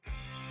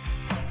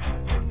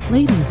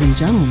Ladies and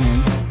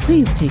gentlemen,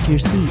 please take your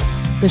seat.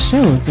 The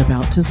show is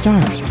about to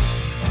start.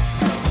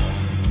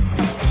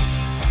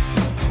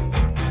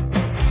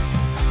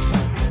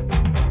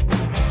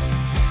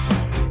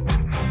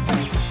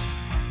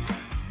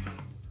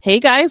 Hey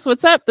guys,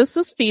 what's up? This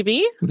is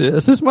Phoebe.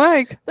 This is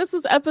Mike. This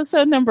is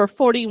episode number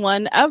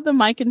 41 of the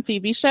Mike and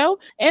Phebe Show.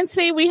 And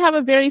today we have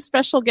a very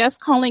special guest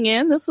calling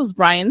in. This is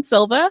Brian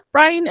Sylva.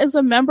 Brian is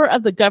a member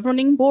of the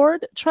governing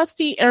board,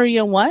 Trustee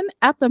Area One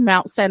at the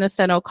Mount San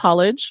Jacinto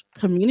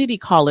Community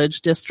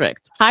College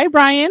District. Hi,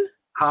 Brian.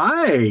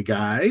 Hi,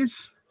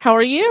 guys. How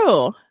are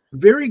you?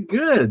 Very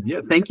good.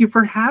 Yeah, thank you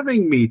for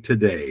having me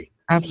today.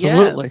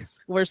 Absolutely. Yes,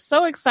 we're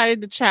so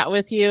excited to chat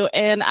with you.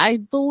 And I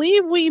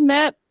believe we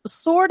met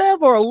sort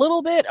of, or a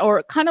little bit,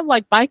 or kind of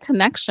like by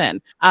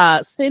connection.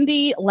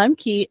 Cindy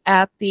Lemke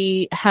at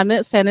the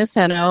Hemet San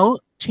Jacinto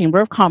Chamber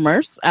of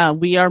Commerce.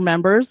 We are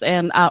members.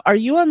 And are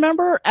you a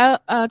member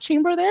at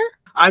Chamber there?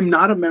 I'm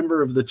not a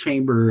member of the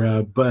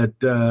chamber, but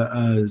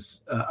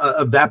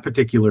of that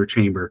particular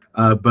chamber.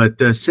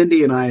 But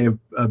Cindy and I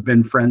have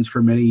been friends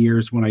for many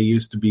years when I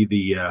used to be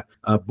the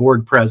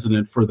board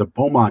president for the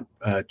Beaumont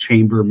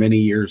chamber many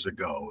years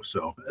ago.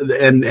 So,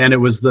 and it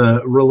was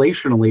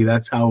relationally,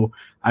 that's how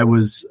I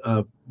was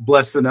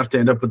blessed enough to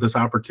end up with this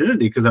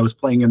opportunity, because I was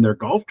playing in their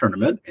golf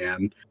tournament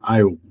and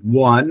I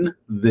won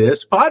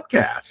this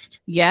podcast.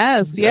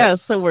 Yes.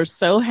 So we're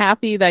so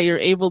happy that you're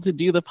able to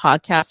do the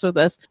podcast with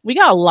us. We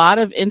got a lot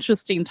of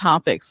interesting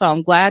topics, so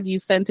I'm glad you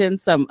sent in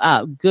some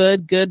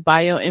good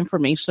bio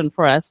information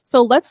for us.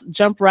 So let's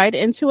jump right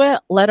into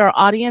it. Let our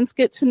audience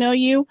get to know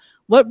you.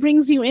 What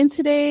brings you in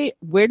today?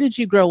 Where did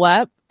you grow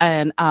up?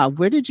 And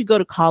where did you go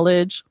to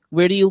college?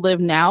 Where do you live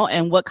now?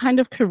 And what kind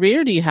of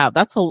career do you have?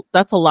 That's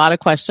a lot of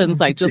questions,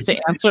 like just to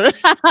answer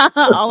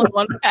all in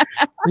one.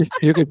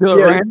 You could do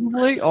it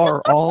randomly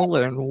or all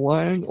in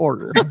one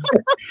order.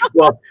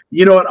 Well,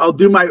 you know what? I'll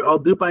do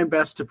my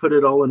best to put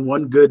it all in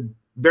one good,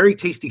 very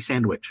tasty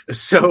sandwich.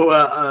 So,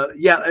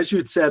 as you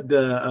had said,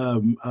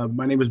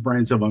 my name is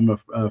Brian Sylva. I'm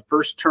a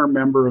first-term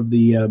member of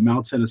the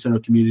Mount San Jacinto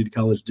Community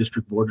College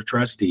District Board of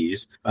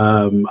Trustees.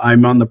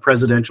 I'm on the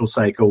presidential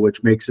cycle,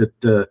 which makes it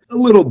a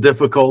little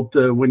difficult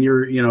when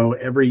you're,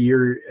 every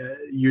year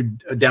you're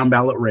a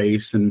down-ballot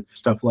race and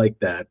stuff like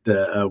that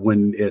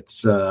when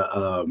it's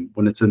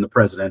in the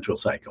presidential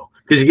cycle,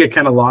 because you get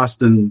kind of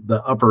lost in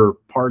the upper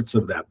parts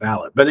of that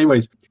ballot. But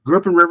anyways, grew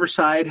up in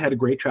Riverside, had a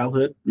great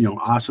childhood,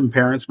 awesome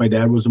parents. My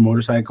dad was a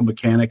motorcycle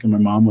mechanic and my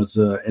mom was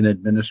an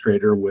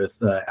administrator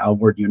with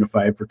Alvord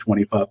Unified for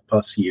 25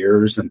 plus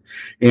years,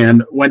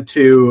 and went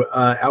to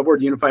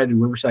Alvord Unified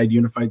and Riverside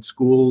Unified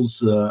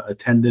schools,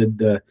 attended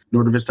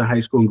Norda Vista High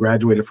School and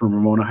graduated from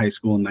Ramona High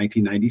School in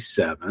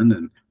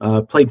 1997,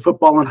 and played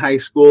football in high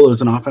school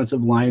as an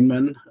offensive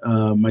lineman.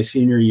 My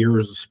senior year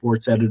was a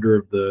sports editor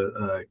of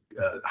the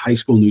high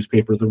school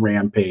newspaper, The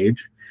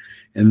Rampage.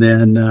 And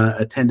then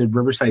attended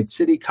Riverside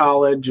City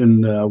College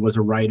and was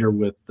a writer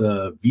with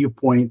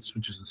Viewpoints,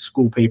 which is the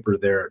school paper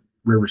there at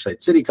Riverside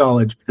City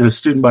College, and a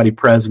student body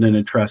president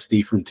and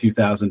trustee from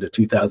 2000 to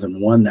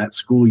 2001, that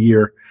school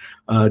year.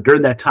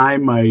 During that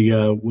time,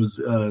 I was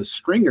a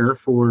stringer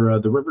for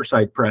the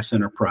Riverside Press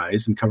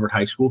Enterprise and covered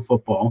high school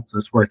football. So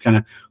that's where I kind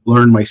of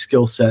learned my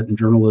skill set in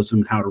journalism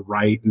and how to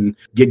write and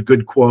get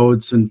good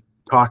quotes and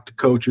talk to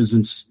coaches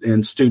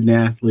and student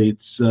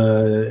athletes,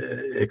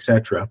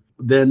 etc.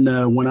 Then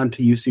went on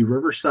to UC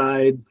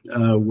Riverside,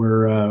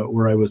 where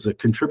I was a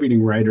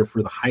contributing writer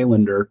for the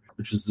Highlander,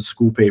 which is the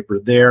school paper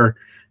there.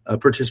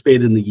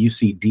 Participated in the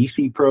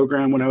UC-DC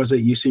program when I was at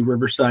UC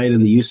Riverside,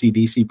 and the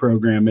UC-DC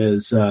program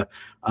is the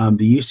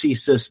UC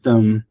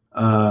system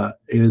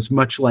is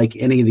much like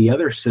any of the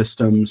other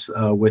systems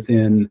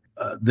within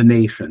the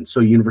nation.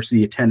 So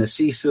University of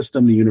Tennessee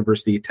system, the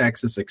University of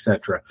Texas,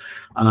 etc.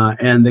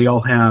 And they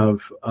all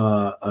have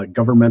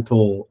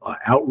governmental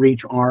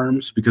outreach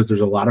arms, because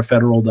there's a lot of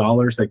federal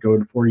dollars that go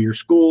to four-year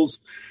schools.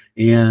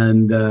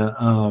 And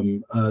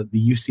the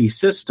UC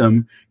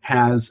system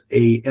has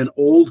an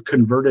old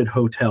converted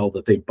hotel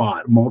that they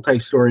bought,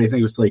 multi-story. I think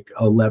it was like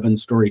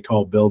 11-story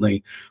tall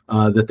building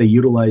that they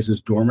utilize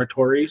as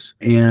dormitories.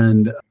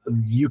 And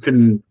you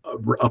can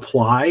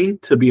apply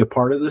to be a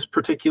part of this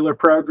particular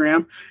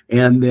program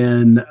and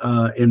then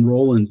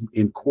enroll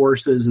in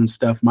courses and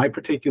stuff. My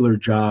particular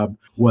job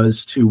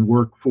was to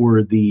work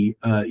for the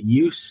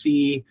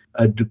UC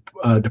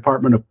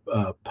Department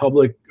of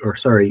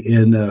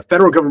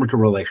Federal Governmental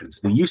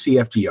Relations, the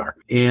UC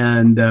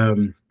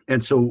FGR.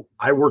 And so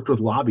I worked with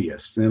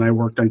lobbyists, and I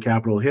worked on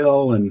Capitol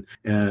Hill and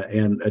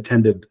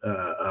attended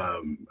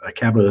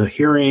Capitol Hill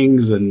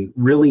hearings and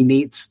really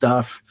neat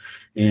stuff.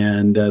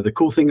 And the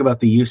cool thing about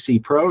the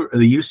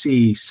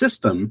UC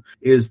system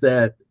is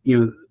that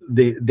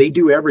they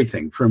do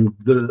everything from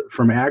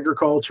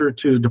agriculture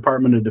to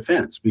Department of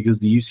Defense, because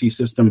the UC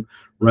system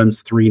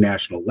runs 3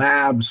 national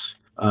labs,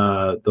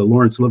 the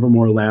Lawrence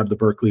Livermore lab, the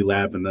Berkeley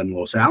lab, and then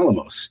Los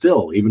Alamos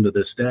still, even to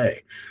this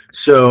day.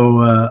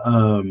 So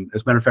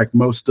as a matter of fact,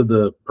 most of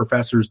the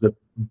professors that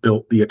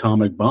built the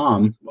atomic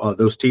bomb,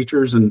 those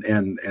teachers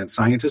and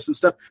scientists and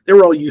stuff, they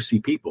were all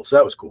UC people. So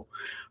that was cool.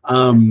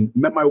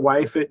 Met my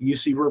wife at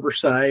UC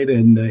Riverside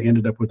and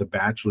ended up with a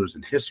bachelor's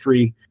in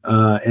history,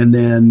 and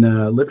then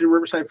lived in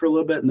Riverside for a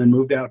little bit and then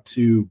moved out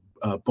to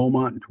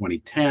Beaumont in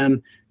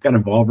 2010. Got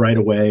involved right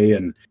away,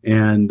 and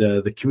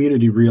the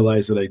community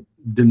realized that I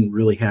didn't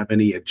really have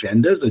any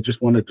agendas. I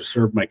just wanted to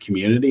serve my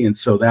community, and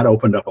so that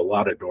opened up a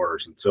lot of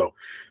doors. And so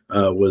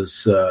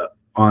was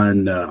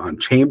on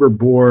chamber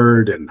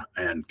board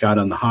and got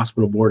on the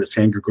hospital board at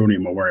San Gregorio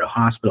Memorial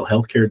Hospital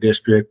Healthcare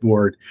District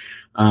board.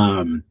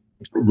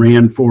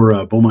 Ran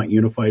for Beaumont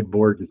Unified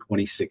Board in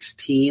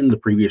 2016. The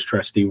previous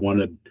trustee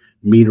wanted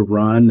me to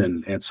run,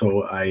 and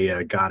so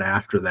I got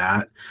after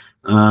that.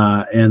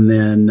 And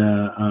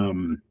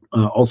then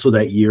also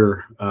that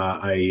year,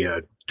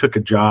 I took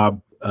a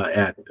job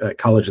at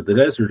College of the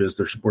Desert as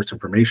their sports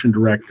information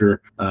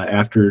director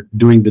after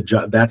doing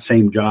that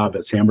same job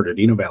at San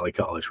Bernardino Valley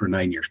College for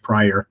 9 years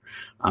prior.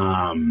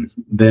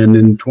 Then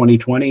in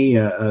 2020,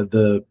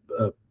 the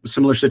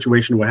similar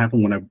situation to what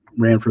happened when I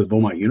ran for the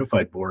Beaumont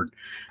Unified Board,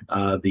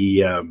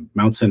 the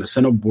Mount San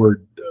Jacinto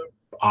Board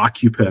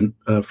occupant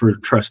for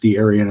Trustee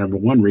Area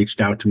One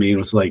reached out to me and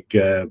was like,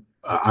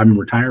 I'm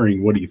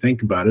retiring. What do you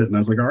think about it? And I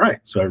was like, all right.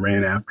 So I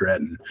ran after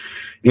it, and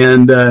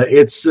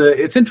it's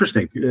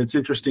interesting. It's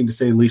interesting to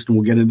say the least, and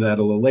we'll get into that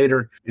a little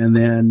later. And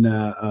then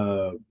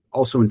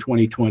also in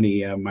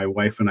 2020, my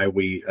wife and I,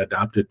 we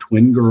adopted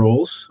twin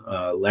girls,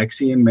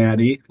 Lexi and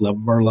Maddie, love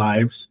of our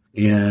lives,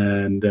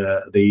 and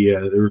there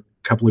were a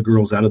couple of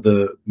girls out of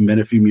the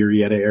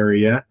Menifee-Murrieta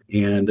area,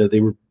 and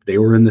they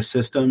were in the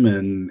system,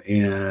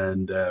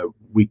 and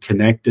we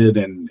connected,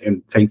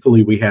 and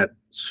thankfully we had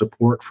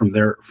support from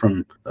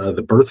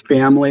the birth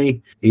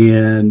family,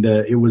 and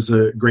it was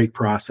a great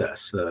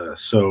process.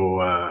 So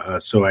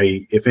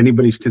if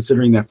anybody's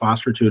considering that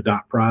foster to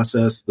adopt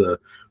process, the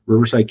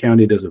Riverside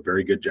County does a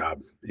very good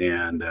job,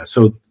 and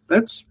so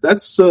that's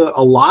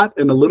a lot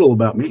and a little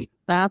about me.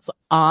 That's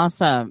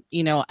awesome.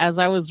 You know, as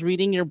I was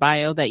reading your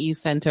bio that you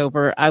sent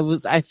over,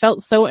 I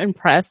felt so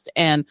impressed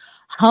and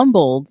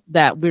humbled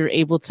that we were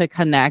able to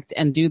connect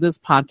and do this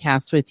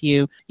podcast with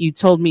you. You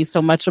told me so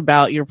much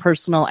about your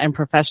personal and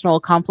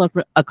professional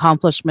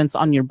accomplishments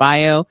on your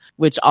bio,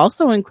 which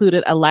also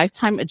included a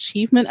Lifetime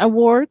Achievement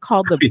Award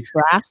called the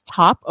Brass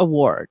Top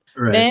Award.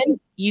 Right. Then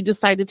you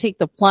decided to take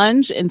the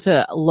plunge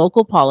into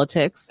local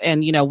politics.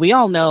 And, you know, we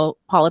all know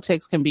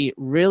politics can be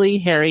really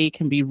hairy,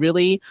 can be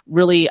really,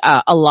 really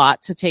a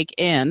lot to take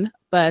in.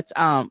 But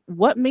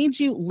what made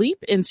you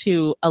leap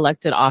into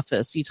elected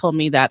office? You told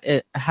me that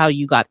how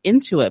you got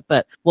into it,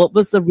 but what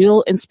was the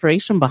real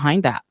inspiration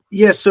behind that?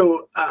 Yeah,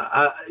 so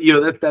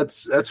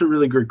that's a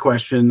really good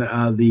question.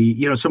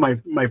 So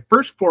my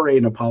first foray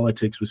into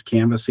politics was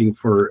canvassing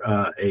for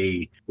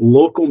a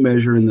local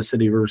measure in the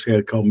city of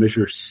Riverside called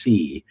Measure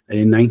C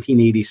in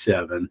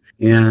 1987,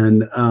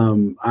 and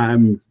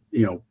I'm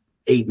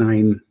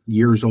 8-9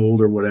 years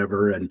old or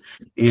whatever, and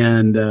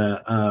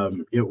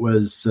it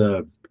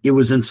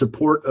was in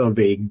support of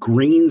a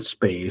green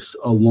space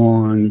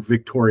along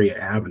Victoria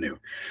Avenue,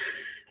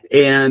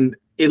 and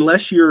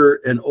unless you're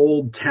an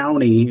old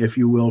townie, if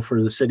you will,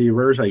 for the city of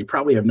Riverside, you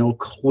probably have no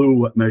clue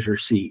what Measure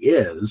C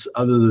is,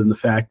 other than the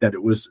fact that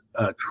it was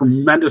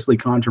tremendously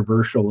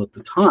controversial at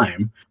the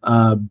time.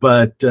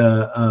 But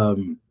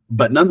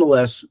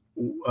nonetheless,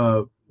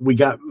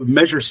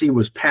 Measure C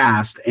was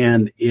passed,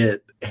 and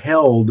it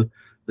held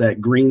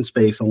that green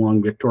space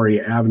along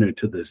Victoria Avenue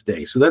to this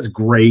day. So that's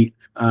great.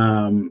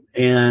 And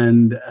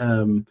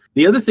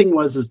the other thing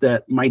is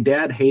that my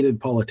dad hated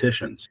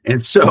politicians,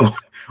 and so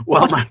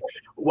while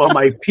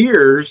my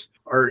peers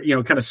are,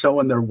 kind of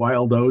sowing their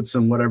wild oats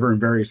and whatever in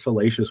very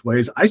salacious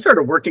ways, I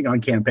started working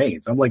on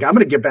campaigns. I'm like, I'm going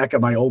to get back at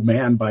my old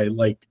man by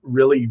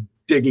really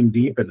digging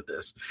deep into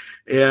this.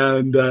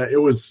 And it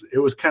was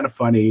kind of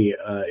funny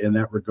in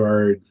that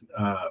regard.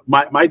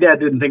 My dad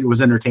didn't think it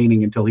was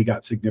entertaining until he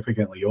got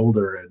significantly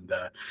older.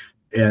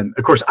 And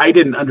of course, I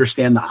didn't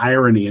understand the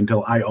irony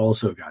until I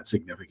also got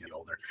significantly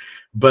older.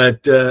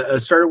 But I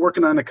started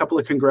working on a couple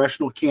of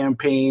congressional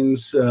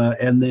campaigns,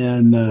 and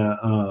then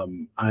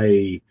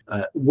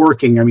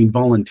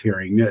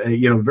volunteering.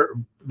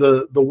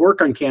 The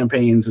work on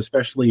campaigns,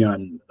 especially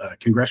on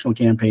congressional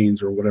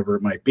campaigns or whatever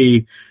it might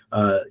be,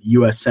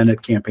 U.S.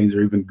 Senate campaigns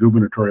or even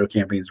gubernatorial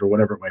campaigns or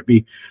whatever it might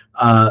be,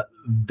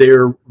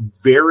 they're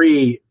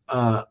very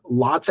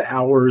lots of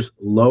hours,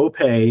 low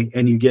pay,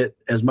 and you get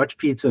as much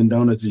pizza and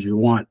donuts as you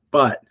want,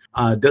 but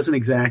doesn't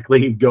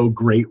exactly go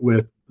great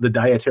with the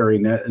dietary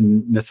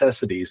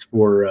necessities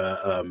for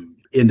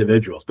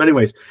individuals. But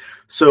anyways,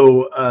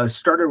 so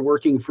started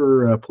working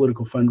for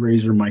political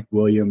fundraiser Mike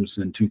Williams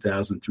in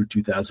 2000 through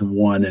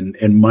 2001.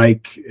 And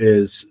Mike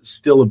is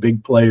still a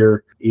big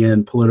player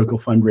in political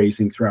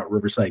fundraising throughout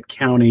Riverside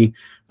County,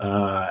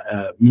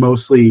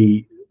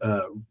 mostly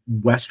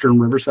Western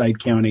Riverside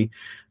County.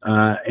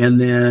 And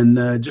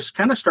then just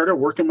kind of started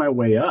working my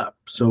way up.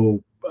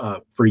 So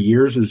for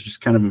years was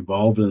just kind of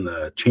involved in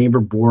the chamber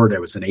board. I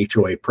was an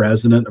HOA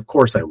president. Of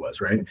course I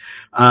was, right?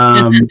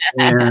 But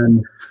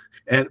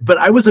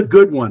I was a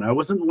good one. I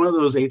wasn't one of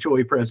those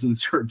HOA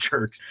presidents who are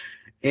jerks.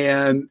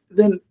 And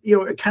then,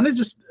 it kind of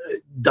just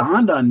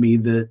dawned on me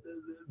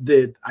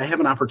that I have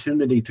an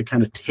opportunity to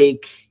kind of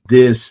take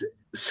this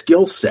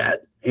skill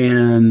set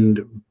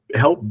and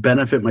help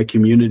benefit my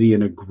community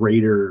in a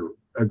greater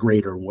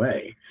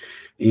way.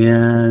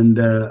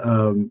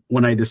 And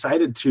when I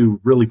decided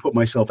to really put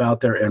myself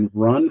out there and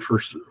run for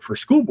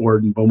school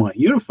board in Beaumont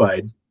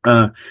Unified,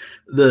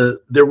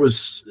 it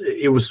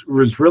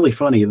was really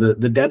funny.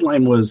 The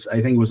deadline was,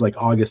 I think it was like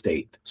August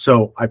 8th.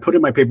 So I put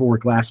in my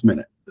paperwork last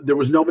minute. There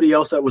was nobody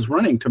else that was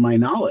running to my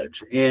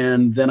knowledge.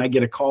 And then I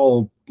get a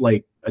call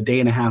like a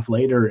day and a half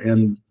later,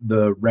 and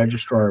the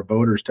registrar of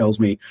voters tells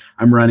me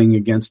I'm running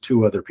against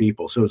 2 other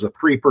people. So it was a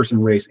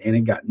 3-person race, and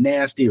it got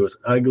nasty. It was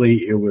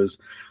ugly. It was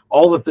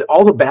all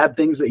the bad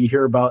things that you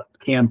hear about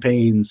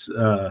campaigns,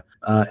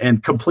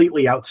 and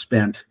completely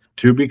outspent.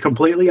 To be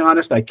completely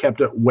honest, I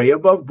kept it way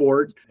above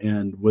board,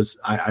 and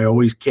I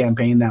always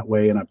campaigned that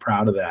way, and I'm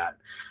proud of that.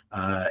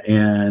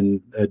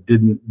 And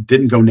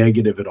didn't go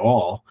negative at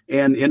all,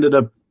 and ended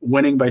up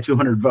winning by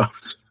 200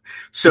 votes.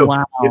 So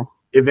wow.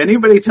 If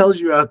anybody tells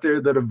you out there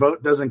that a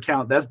vote doesn't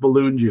count, that's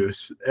balloon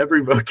juice.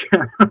 Every vote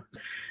counts.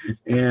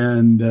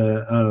 And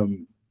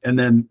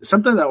then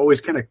something that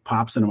always kind of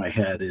pops into my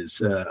head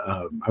is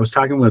I was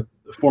talking with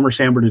former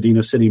San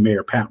Bernardino City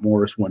Mayor Pat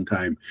Morris one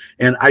time,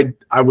 and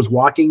I was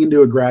walking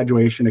into a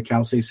graduation at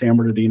Cal State San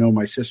Bernardino.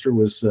 My sister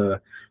was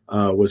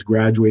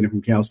graduating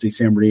from Cal State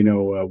San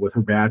Bernardino with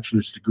her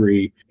bachelor's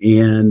degree,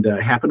 and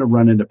happened to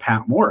run into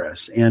Pat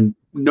Morris. And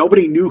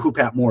nobody knew who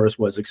Pat Morris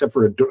was except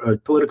for a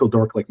political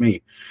dork like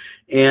me.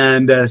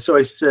 And so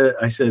I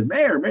said,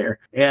 Mayor.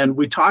 And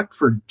we talked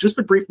for just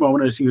a brief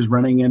moment as he was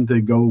running in to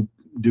go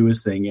do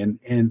his thing.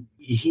 And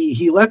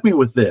he left me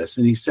with this.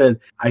 And he said,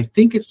 I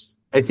think it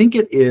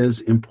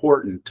is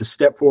important to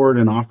step forward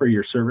and offer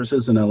your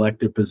services in an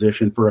elected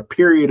position for a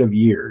period of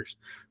years,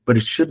 but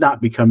it should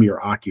not become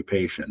your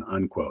occupation,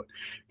 unquote.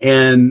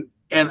 And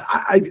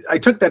I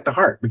took that to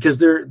heart, because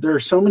there are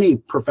so many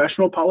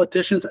professional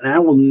politicians, and I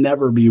will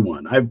never be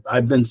one.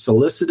 I've been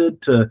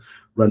solicited to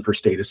run for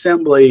state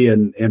assembly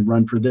and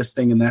run for this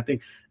thing and that thing.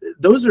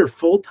 Those are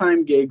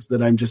full-time gigs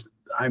that I'm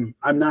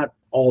not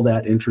all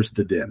that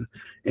interested in.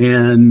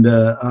 And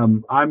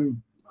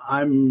I'm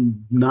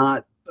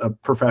not a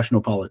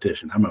professional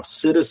politician. I'm a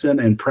citizen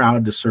and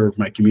proud to serve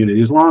my community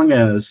as long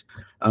as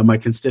my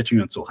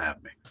constituents will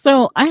have me.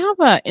 So I have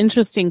an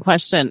interesting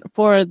question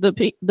for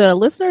the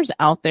listeners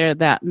out there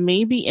that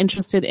may be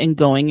interested in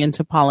going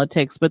into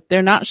politics, but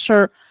they're not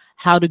sure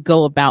how to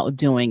go about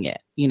doing it.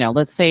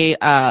 Let's say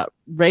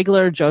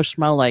regular Joe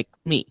Schmo like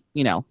me,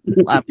 yeah.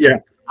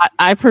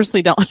 I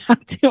personally don't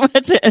have too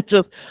much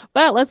interest,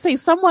 but let's say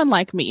someone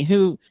like me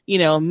who,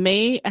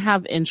 may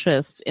have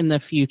interest in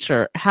the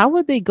future, how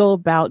would they go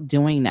about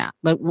doing that?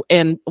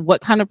 And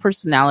what kind of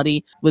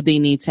personality would they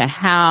need to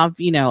have?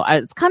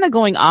 It's kind of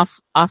going off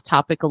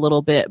topic a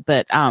little bit,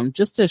 but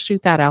just to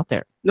shoot that out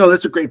there. No,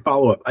 that's a great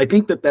follow-up. I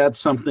think that's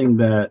something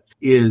that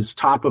is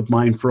top of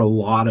mind for a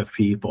lot of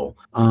people.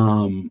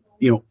 How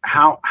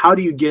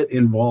do you get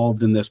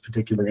involved in this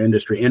particular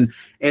industry?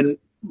 And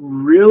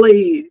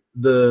really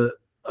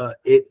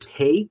it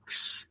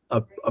takes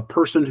a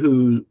person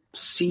who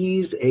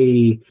sees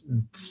a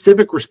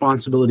civic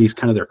responsibility as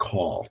kind of their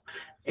call,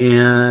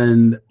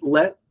 and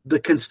let the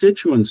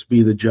constituents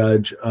be the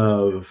judge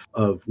of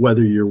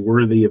whether you're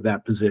worthy of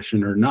that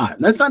position or not.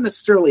 And that's not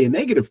necessarily a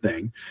negative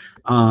thing,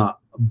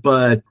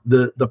 but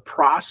the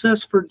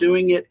process for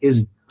doing it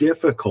is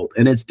difficult,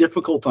 and it's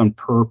difficult on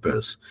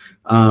purpose.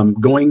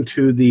 Going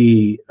to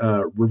the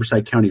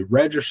Riverside County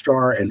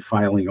Registrar and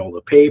filing all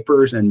the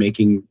papers and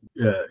making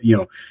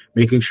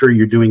sure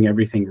you're doing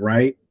everything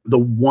right. The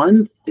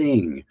one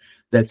thing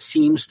that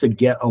seems to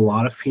get a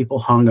lot of people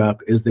hung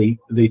up is they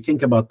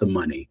think about the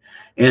money.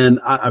 And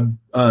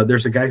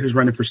there's a guy who's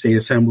running for state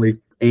assembly,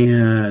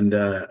 and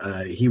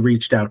he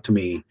reached out to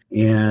me,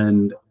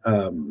 and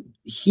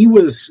he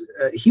was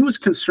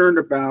concerned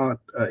about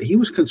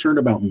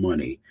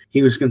money.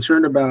 He was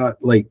concerned about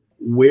like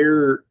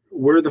where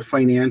the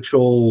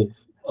financial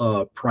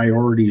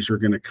priorities are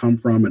going to come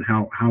from, and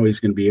how he's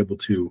going to be able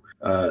to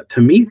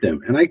meet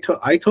them. And I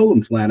told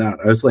him flat out,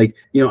 I was like,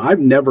 I've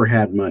never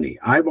had money.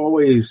 I've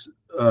always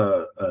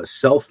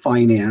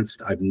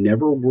self-financed. I've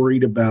never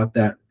worried about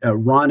that.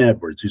 Ron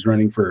Edwards, who's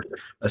running for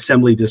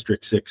Assembly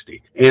District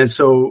 60. And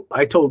so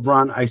I told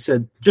Ron, I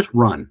said, just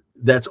run.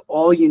 That's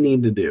all you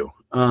need to do.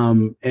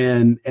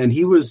 And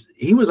he was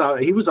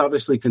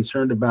obviously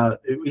concerned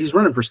about, he's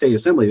running for state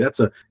assembly. That's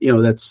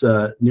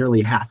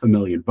nearly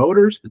 500,000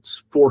 voters. It's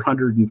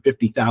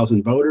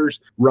 450,000 voters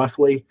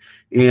roughly.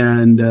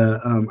 And,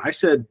 I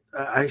said,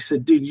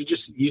 dude, you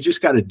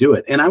just got to do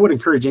it. And I would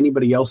encourage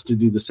anybody else to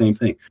do the same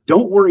thing.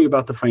 Don't worry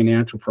about the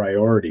financial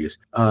priorities.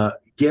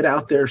 Get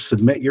out there,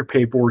 submit your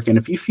paperwork. And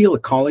if you feel a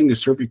calling to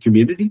serve your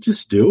community,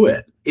 just do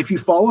it. If you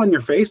fall on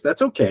your face,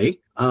 that's okay.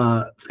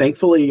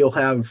 Thankfully, you'll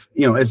have,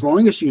 as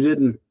long as you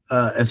didn't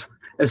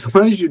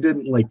long as you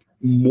didn't like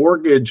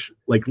mortgage,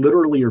 like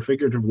literally or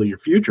figuratively, your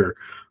future,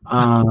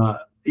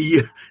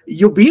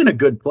 you'll be in a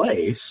good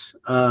place.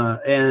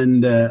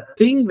 And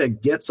thing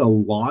that gets a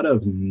lot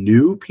of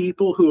new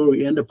people who are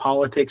into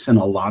politics in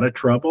a lot of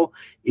trouble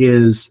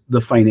is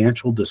the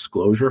financial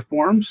disclosure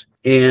forms.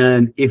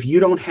 And if you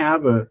don't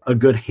have a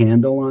good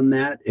handle on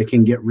that, it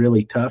can get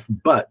really tough.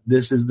 But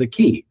this is the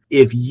key.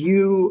 If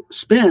you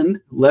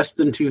spend less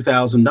than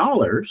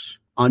 $2,000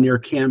 on your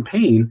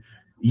campaign,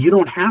 you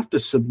don't have to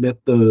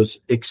submit those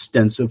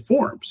extensive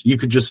forms. You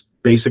could just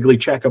basically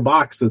check a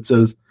box that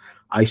says,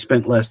 I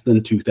spent less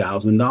than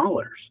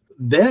 $2,000.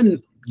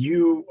 Then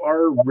you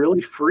are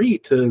really free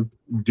to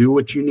do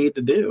what you need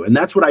to do. And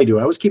that's what I do.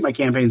 I always keep my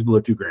campaigns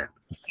below $2,000.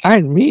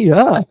 Sign me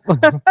up.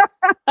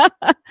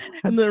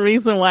 And the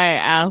reason why I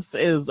asked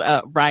is,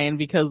 Brian,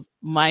 because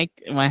Mike,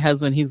 my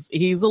husband, he's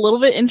a little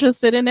bit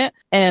interested in it,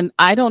 and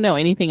I don't know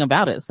anything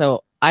about it.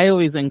 So I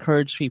always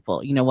encourage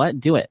people, you know what,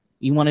 do it.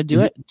 You want to do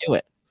it? Do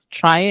it.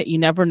 Try it. You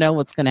never know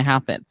what's going to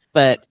happen.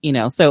 But,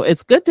 so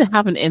it's good to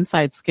have an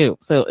inside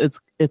scoop. So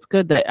it's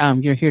good that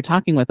you're here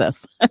talking with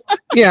us.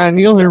 Yeah, and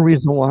the only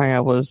reason why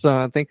I was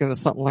thinking of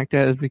something like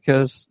that is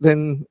because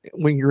then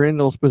when you're in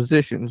those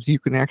positions, you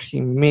can actually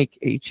make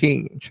a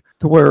change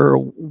to where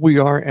we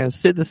are as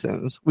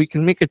citizens. We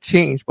can make a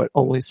change, but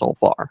only so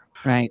far.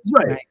 Right.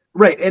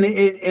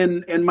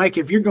 And Mike,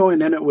 if you're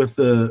going in it with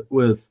the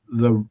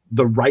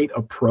right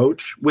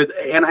approach,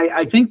 and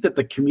I think that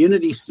the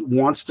community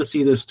wants to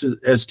see this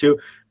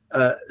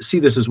see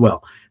this as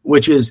well,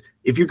 which is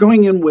if you're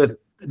going in with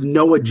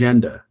no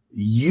agenda,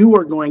 you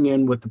are going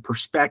in with the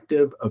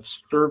perspective of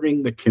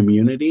serving the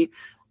community.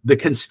 The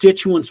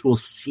constituents will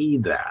see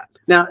that.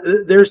 Now,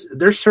 there's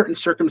certain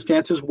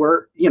circumstances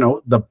where,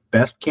 the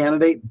best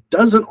candidate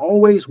doesn't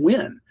always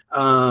win.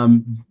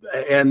 The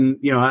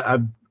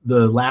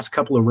last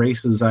couple of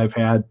races I've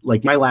had,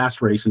 like my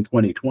last race in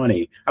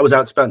 2020, I was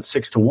outspent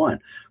 6-1.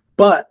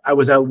 But I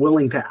was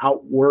willing to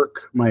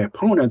outwork my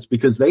opponents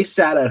because they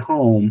sat at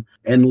home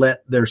and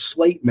let their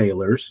slate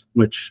mailers,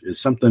 which is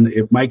something,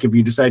 if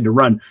you decide to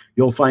run,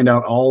 you'll find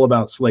out all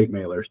about slate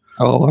mailers.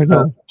 Oh, I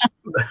know.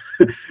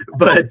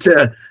 But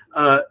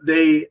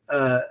they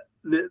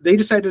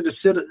decided to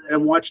sit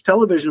and watch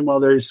television while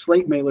their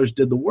slate mailers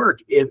did the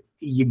work.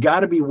 You got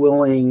to be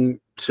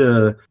willing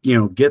to,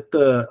 get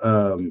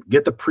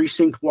the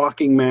precinct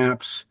walking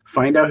maps,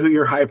 find out who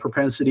your high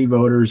propensity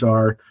voters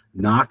are,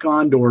 knock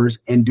on doors,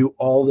 and do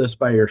all this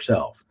by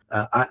yourself.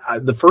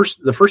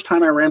 The first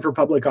time I ran for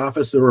public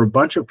office, there were a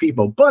bunch of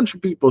people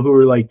who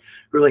were like,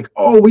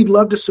 oh, we'd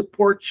love to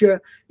support you.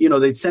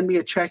 They'd send me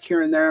a check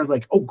here and there. I was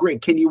like, oh,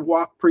 great. Can you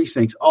walk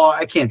precincts? Oh,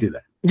 I can't do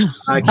that.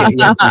 I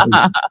can't.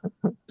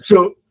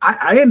 So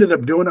I ended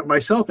up doing it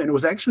myself, and it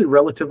was actually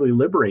relatively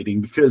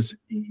liberating because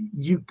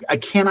I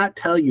cannot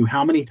tell you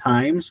how many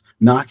times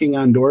knocking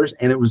on doors,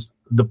 and it was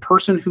the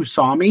person who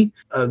saw me,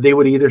 they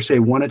would either say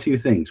one of two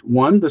things.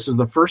 One, this is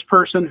the first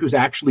person who's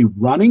actually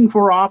running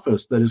for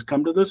office that has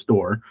come to this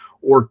door.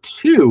 Or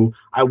two,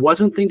 I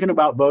wasn't thinking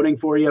about voting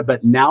for you,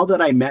 but now that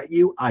I met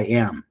you, I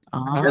am.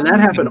 And that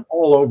happened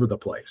all over the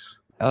place.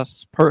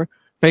 Yes,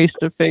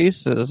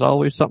 face-to-face is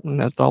always something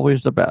that's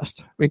always the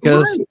best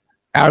because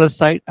out of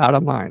sight, out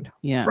of mind.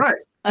 Yeah.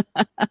 Right.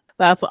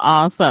 That's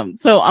awesome.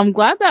 So I'm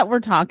glad that we're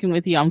talking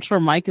with you. I'm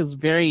sure Mike is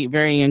very,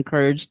 very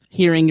encouraged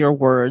hearing your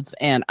words.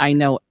 And I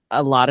know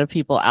a lot of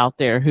people out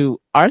there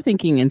who are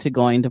thinking into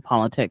going to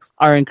politics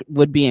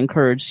would be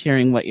encouraged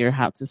hearing what you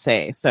have to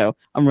say. So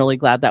I'm really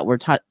glad that we're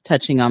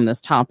touching on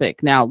this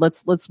topic. Now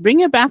let's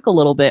bring it back a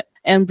little bit.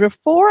 And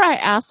before I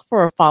ask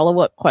for a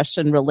follow-up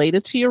question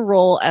related to your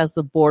role as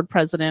the board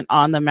president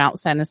on the Mount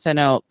San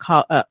Jacinto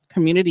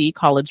Community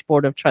College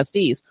Board of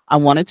Trustees, I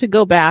wanted to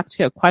go back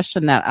to a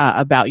question that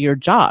about your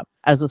job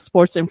as a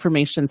sports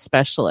information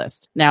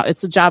specialist. Now,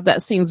 it's a job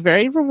that seems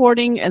very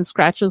rewarding and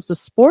scratches the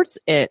sports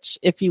itch,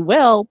 if you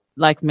will,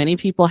 like many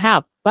people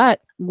have. But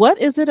what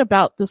is it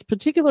about this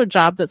particular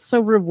job that's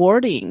so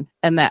rewarding?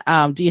 And that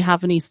do you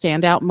have any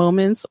standout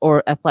moments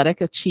or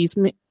athletic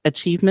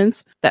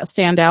achievements that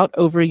stand out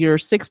over your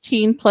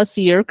 16-plus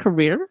year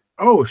career?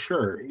 Oh,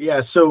 sure.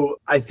 Yeah. So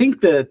I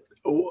think that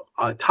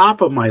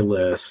top of my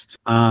list,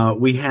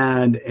 we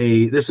had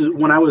this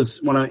is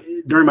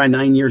during my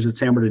 9 years at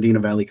San Bernardino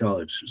Valley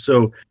College.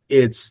 So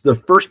it's the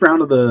first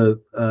round of the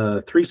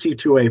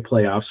 3C2A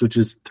playoffs, which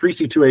is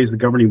 3C2A is the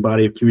governing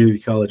body of community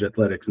college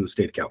athletics in the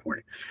state of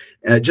California.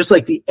 Just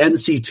like the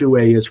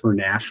NC2A is for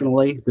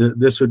nationally, the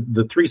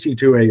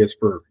 3C2A is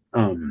for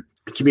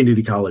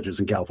community colleges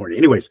in California.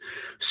 Anyways,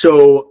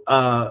 so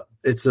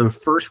it's the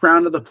first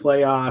round of the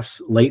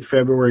playoffs, late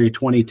February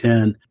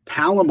 2010.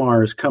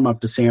 Palomar's come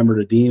up to San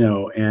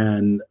Bernardino,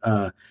 and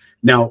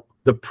now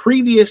the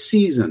previous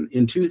season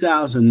in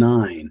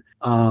 2009,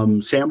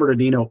 San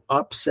Bernardino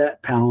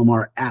upset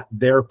Palomar at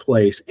their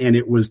place, and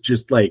it was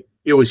just like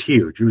it was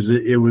huge.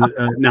 It was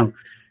now.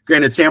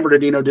 Granted, San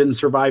Bernardino didn't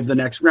survive the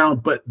next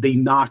round, but they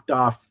knocked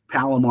off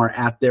Palomar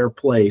at their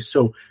place.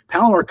 So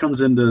Palomar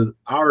comes into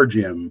our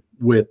gym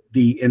with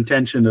the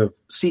intention of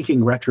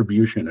seeking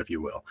retribution, if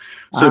you will.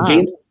 So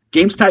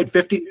Game's tied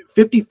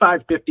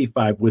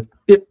 55-55 with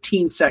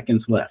 15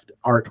 seconds left.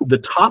 The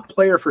top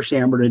player for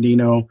San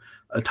Bernardino,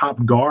 a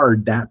top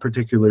guard that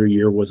particular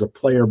year, was a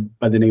player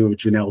by the name of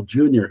Janelle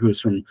Jr., who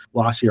is from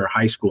La Sierra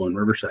High School in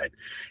Riverside.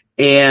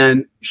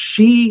 And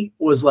she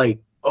was like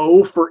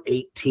 0 for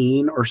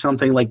 18 or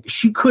something. Like,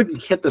 she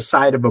couldn't hit the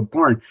side of a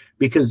barn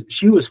because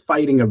she was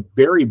fighting a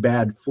very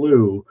bad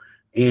flu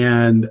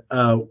and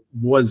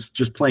was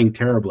just playing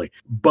terribly.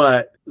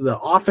 But the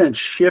offense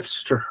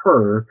shifts to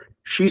her.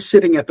 She's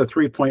sitting at the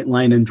three-point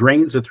line and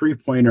drains a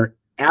three-pointer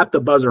at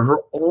the buzzer. Her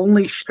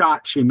only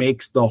shot she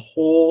makes the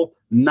whole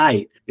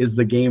night is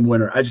the game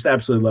winner. I just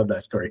absolutely love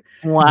that story.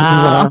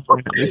 Wow.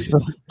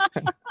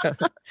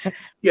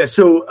 Yeah.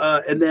 So,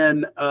 and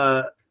then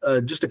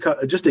just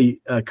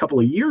a couple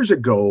of years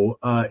ago,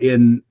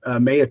 in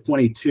May of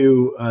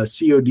 22,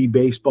 COD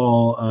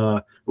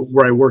baseball,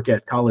 where I work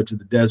at College of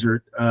the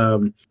Desert,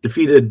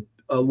 defeated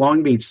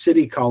Long Beach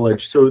City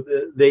College. So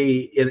they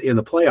in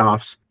the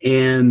playoffs,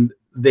 and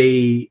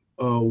they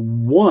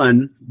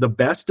won the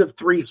best of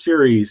 3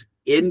 series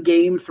in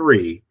game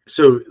 3.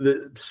 So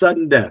the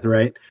sudden death,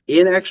 right?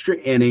 In extra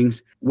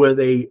innings with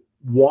a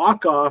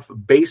walk-off,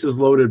 bases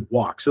loaded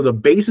walk. So the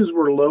bases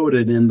were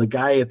loaded and the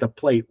guy at the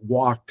plate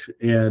walked.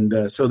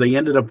 And so they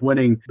ended up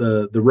winning,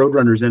 the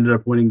Roadrunners ended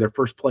up winning their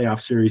first playoff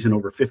series in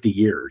over 50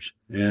 years.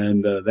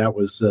 And that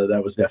was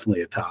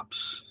definitely a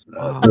tops,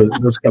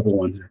 those couple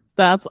ones.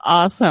 That's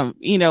awesome.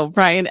 You know,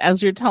 Brian,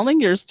 as you're telling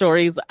your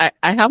stories, I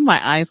have my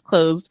eyes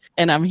closed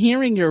and I'm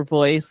hearing your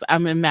voice.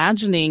 I'm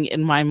imagining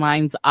in my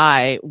mind's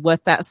eye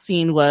what that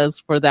scene was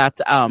for that.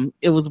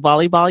 It was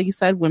volleyball, you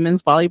said,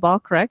 women's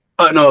volleyball, correct?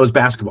 No, it was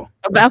basketball.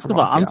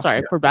 Basketball. I'm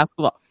sorry, for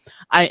basketball.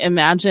 I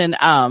imagine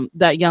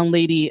that young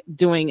lady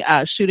doing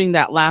shooting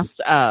that last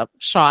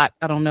shot.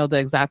 I don't know the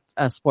exact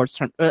sports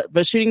term,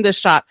 but shooting this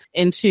shot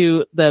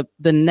into the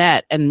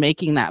net and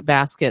making that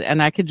basket.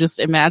 And I could just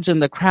imagine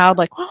the crowd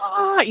like,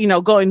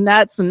 going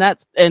nuts and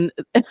nuts. And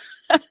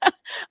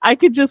I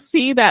could just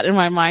see that in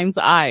my mind's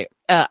eye.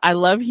 I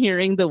love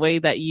hearing the way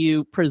that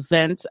you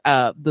present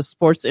the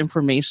sports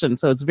information.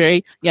 So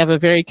you have a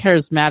very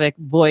charismatic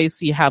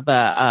voice. You have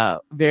a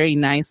very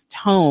nice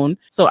tone.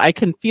 So I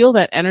can feel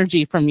that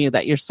energy from you,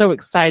 that you're so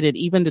excited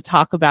even to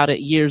talk about it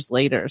years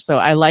later. So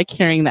I like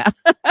hearing that.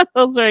 That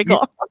was very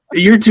cool.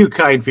 You're too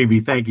kind,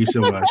 Phoebe. Thank you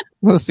so much.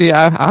 Well, see,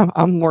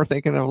 I'm more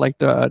thinking of like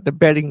the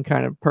betting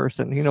kind of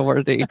person,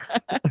 where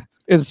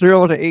it's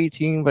 0 to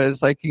 18, but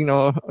it's like,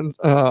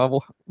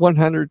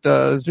 100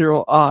 to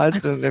 0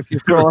 odds. And if you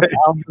throw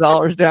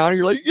 $1,000 down,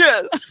 you're like,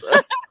 yes.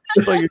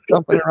 So you're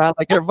jumping around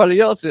like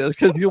everybody else is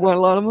because you want a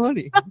lot of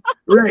money.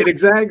 Right,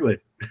 exactly.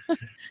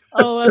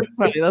 Oh, that's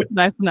funny. That's a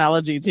nice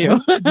analogy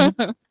too.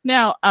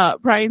 Now,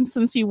 Brian,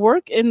 since you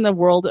work in the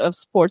world of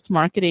sports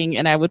marketing,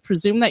 and I would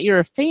presume that you're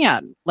a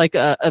fan, like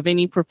of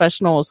any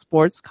professional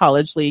sports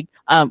college league,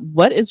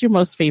 what is your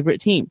most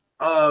favorite team?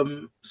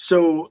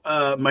 So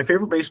my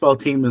favorite baseball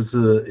team is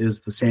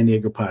the San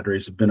Diego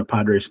Padres. I've been a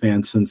Padres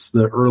fan since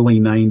the early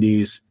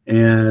 90s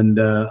and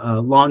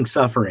long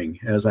suffering,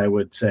 as I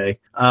would say.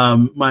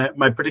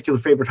 My particular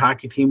favorite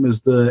hockey team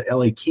is the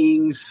LA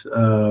Kings.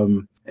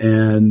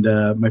 And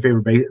my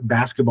favorite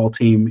basketball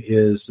team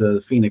is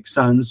the Phoenix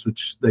Suns,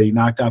 which they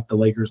knocked off the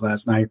Lakers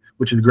last night,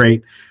 which is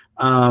great.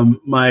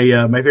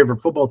 My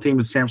favorite football team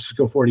is San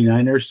Francisco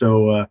 49ers.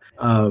 So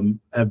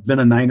I've been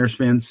a Niners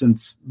fan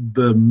since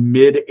the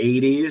mid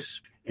 80s.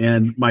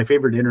 And my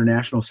favorite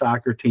international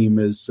soccer team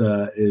is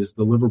the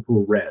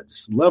Liverpool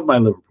Reds. Love my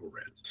Liverpool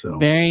Reds. So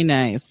very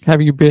nice.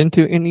 Have you been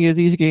to any of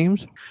these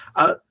games?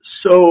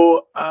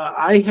 So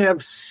I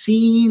have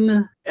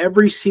seen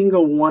every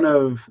single one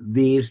of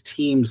these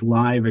teams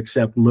live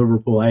except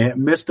Liverpool. I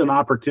missed an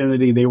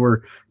opportunity. They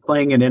were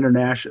playing an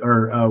international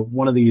or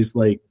one of these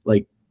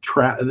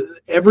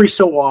every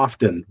so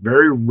often,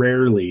 very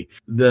rarely,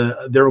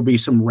 there will be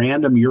some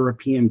random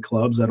European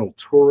clubs that'll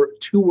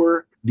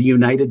tour the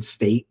United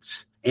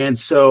States. And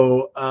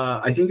so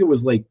I think it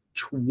was like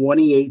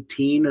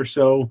 2018 or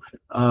so,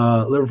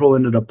 Liverpool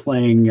ended up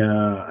playing,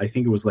 I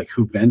think it was like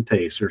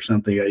Juventus or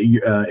something,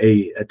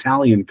 a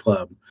Italian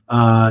club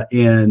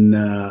in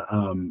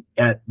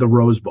at the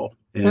Rose Bowl.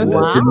 And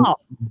wow.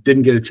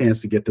 Didn't get a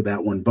chance to get to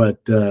that one. But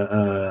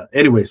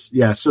anyways,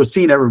 yeah, so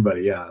seeing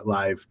everybody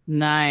live.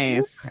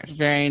 Nice.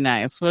 Very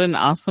nice. What an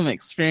awesome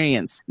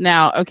experience.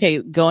 Now, okay,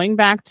 going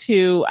back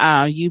to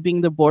you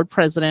being the board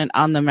president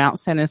on the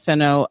Mount San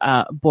Jacinto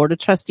Board of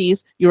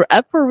Trustees, you're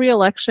up for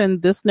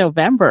re-election this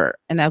November.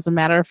 And as a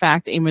matter of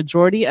fact, a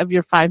majority of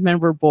your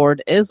 5-member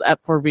board is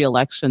up for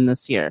re-election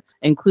this year,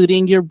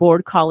 including your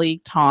board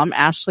colleague, Tom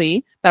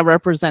Ashley, that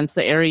represents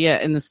the area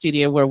in the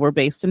studio where we're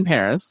based in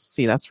Paris.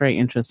 See, that's very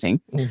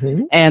interesting.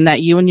 Mm-hmm. And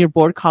that you and your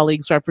board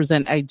colleagues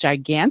represent a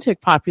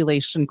gigantic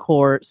population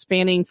core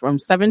spanning from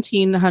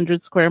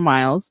 1,700 square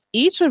miles.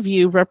 Each of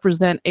you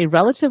represent a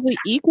relatively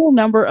equal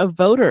number of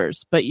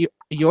voters, but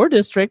your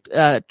district,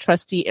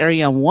 Trustee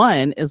Area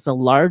One, is the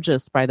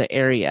largest by the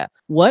area.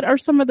 What are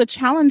some of the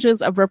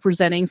challenges of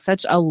representing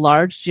such a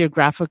large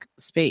geographic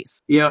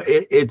space?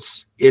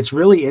 It's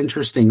really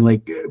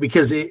interesting,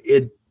 because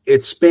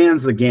it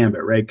spans the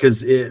gambit, right?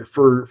 Because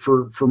for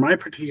my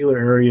particular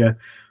area,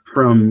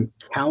 from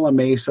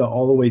Calamasa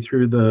all the way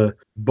through the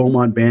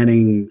Beaumont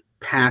Banning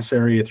Pass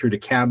area through to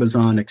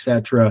Cabazon,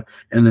 etc.,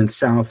 and then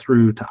south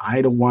through to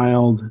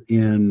Idlewild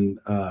in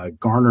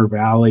Garner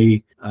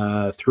Valley,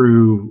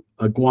 through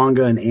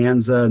Aguanga and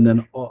Anza, and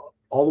then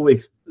all the way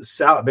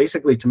south,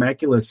 basically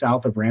Temecula,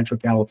 south of Rancho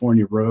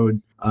California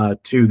Road,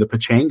 to the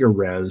Pachanga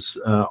Res.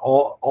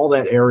 All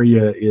that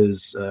area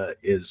is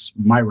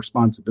my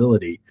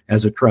responsibility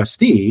as a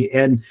trustee,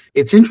 and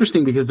it's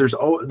interesting because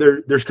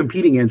there's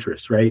competing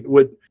interests, right?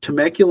 What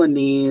Temecula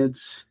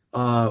needs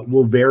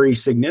will vary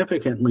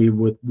significantly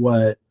with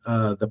what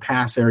the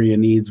pass area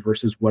needs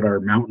versus what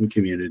our mountain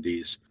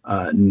communities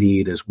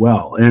need as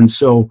well. And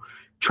so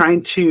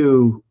trying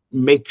to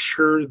make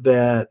sure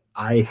that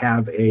I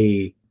have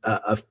a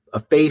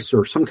face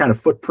or some kind of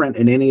footprint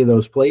in any of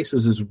those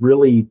places is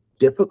really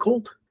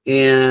difficult.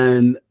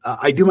 And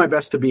I do my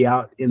best to be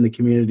out in the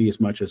community as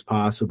much as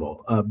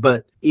possible.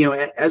 But,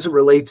 as it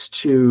relates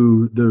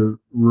to the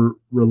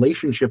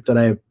relationship that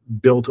I have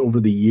built over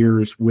the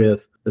years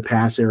with the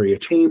pass area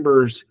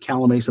chambers,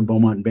 Calamasa,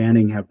 Beaumont, and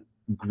Banning have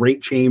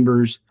great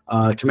chambers.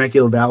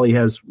 Temecula Valley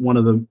has one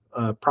of the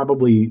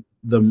probably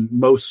the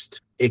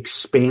most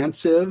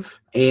expansive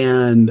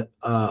and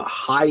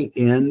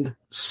high-end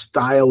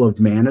style of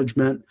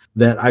management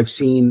that I've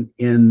seen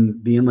in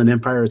the Inland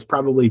Empire. It's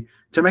probably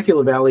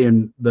Temecula Valley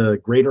and the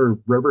greater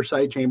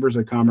Riverside Chambers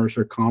of Commerce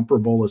are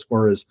comparable as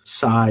far as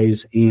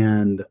size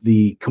and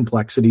the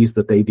complexities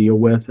that they deal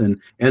with.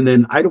 And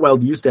then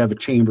Idlewild used to have a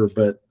chamber,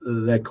 but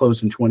that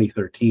closed in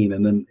 2013.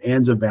 And then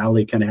Anza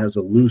Valley kind of has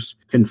a loose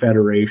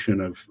confederation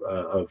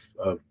of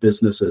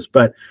businesses.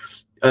 But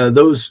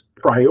those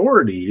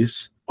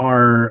priorities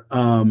are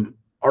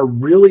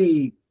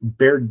really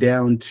bared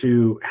down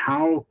to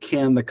how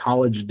can the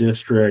college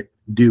district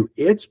do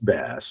its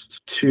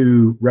best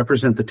to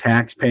represent the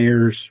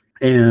taxpayers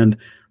and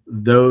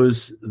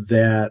those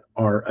that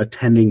are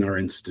attending our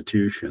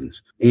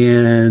institutions.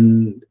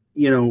 And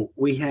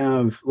we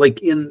have,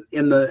 like in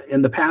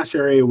the Pass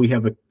area, we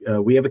have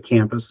a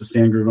campus, the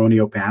San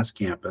Gregonio Pass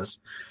campus.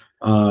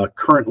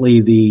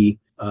 Currently,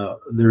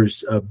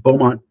 there's a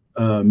Beaumont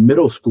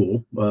middle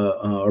school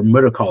or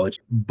middle college.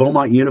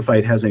 Beaumont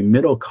Unified has a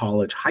middle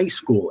college high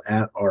school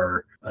at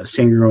our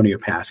San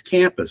Gregonio Pass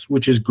campus,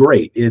 which is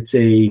great. It's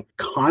a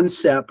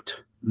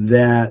concept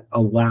that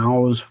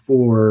allows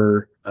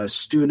for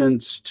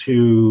students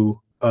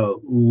to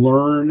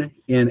learn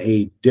in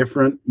a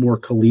different, more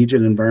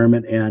collegiate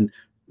environment. And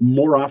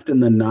more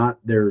often than not,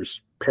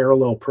 there's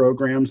parallel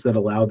programs that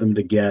allow them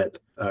to get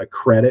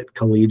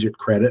collegiate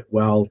credit.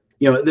 Well,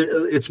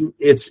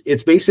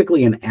 it's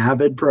basically an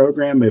AVID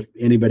program. If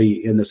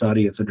anybody in this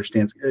audience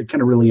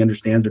really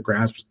understands or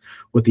grasps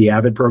what the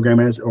AVID program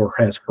is or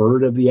has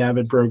heard of the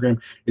AVID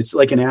program, it's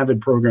like an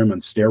AVID program on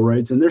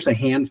steroids. And there's a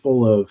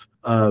handful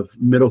of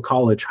middle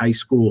college, high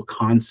school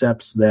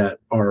concepts that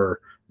are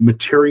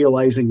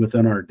materializing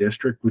within our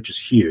district, which is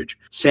huge.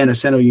 San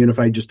Jacinto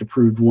Unified just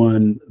approved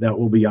one that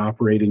will be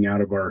operating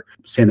out of our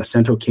San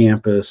Jacinto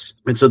campus.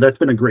 And so that's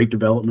been a great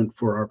development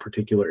for our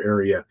particular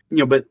area.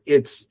 But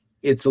it's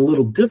a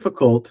little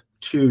difficult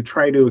to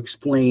try to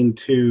explain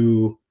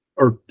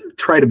or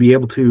try to be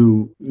able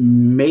to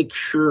make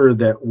sure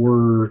that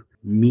we're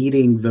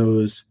meeting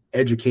those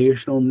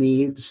educational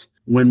needs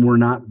when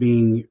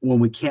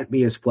we can't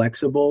be as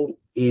flexible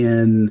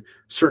in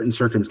certain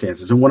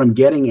circumstances. And what I'm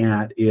getting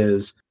at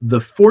is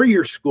the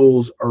four-year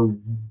schools are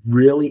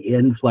really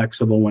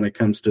inflexible when it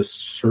comes to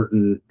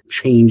certain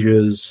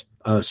changes,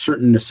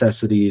 certain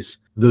necessities.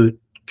 The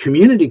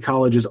community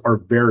colleges are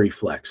very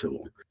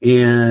flexible.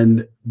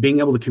 And being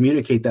able to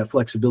communicate that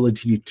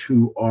flexibility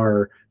to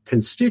our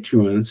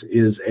constituents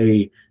is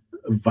a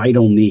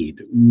vital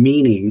need,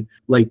 meaning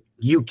like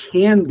you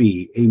can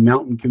be a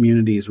mountain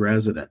communities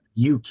resident.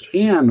 You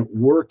can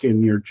work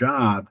in your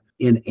job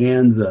in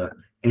Anza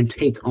and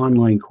take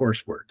online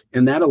coursework.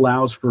 And that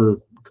allows for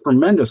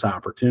tremendous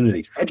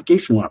opportunities,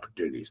 educational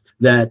opportunities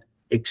that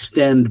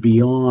extend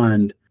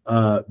beyond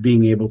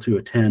being able to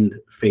attend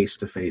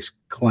face-to-face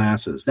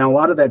classes. Now, a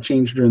lot of that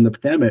changed during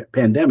the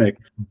pandemic,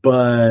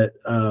 but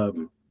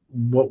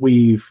what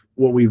we've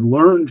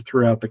learned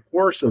throughout the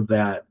course of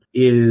that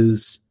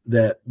is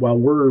that while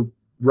we're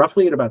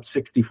roughly at about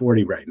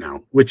 60-40 right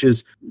now, which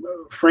is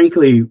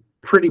frankly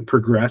pretty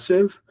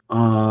progressive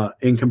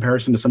in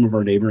comparison to some of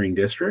our neighboring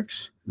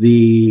districts,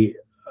 a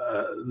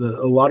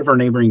lot of our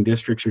neighboring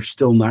districts are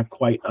still not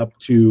quite up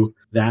to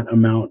that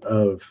amount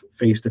of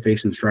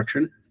face-to-face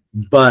instruction.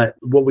 But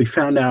what we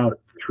found out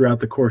throughout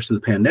the course of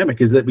the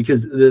pandemic is that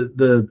because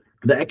the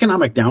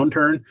economic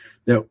downturn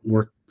that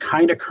we're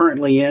kind of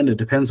currently in, it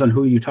depends on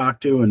who you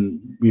talk to and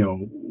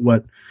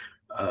what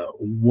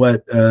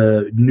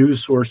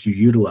news source you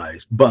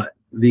utilize. But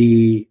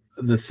the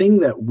thing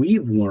that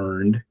we've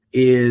learned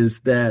is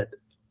that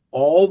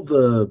all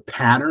the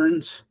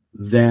patterns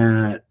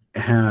that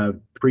have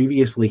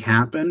previously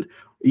happened,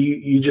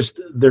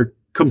 they're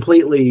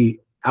completely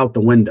out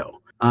the window.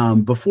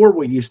 Before,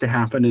 what used to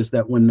happen is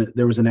that when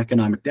there was an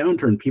economic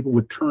downturn, people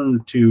would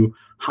turn to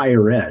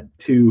higher ed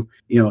to,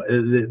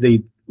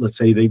 let's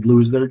say they'd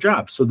lose their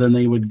job. So then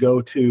they would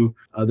go to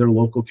their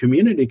local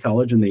community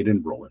college and they'd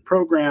enroll in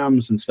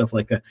programs and stuff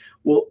like that.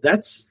 Well,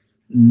 that's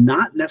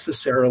not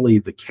necessarily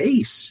the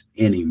case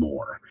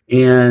anymore.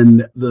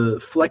 And the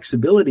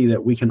flexibility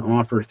that we can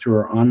offer through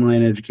our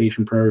online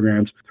education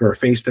programs, through our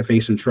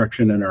face-to-face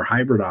instruction and our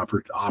hybrid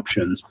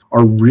options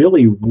are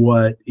really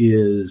what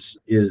is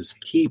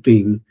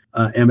keeping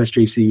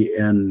M-S-J-C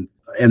and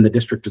the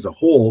district as a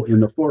whole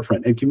in the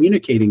forefront. And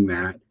communicating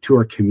that to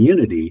our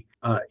community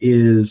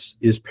is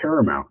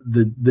paramount.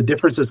 The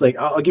difference is, like,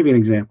 I'll give you an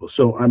example.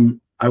 So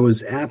I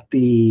was at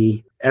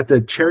the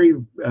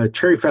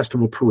Cherry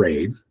Festival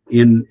parade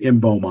in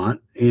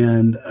Beaumont,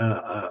 and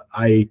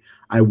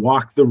I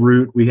walked the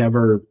route. We have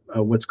our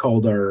what's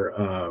called our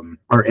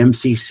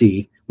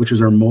MCC, which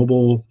is our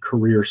Mobile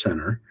Career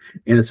Center,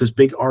 and it's this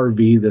big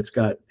RV that's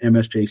got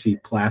M-S-J-C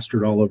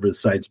plastered all over the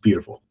side. It's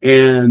beautiful,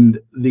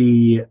 and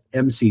the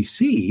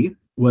MCC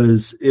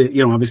was,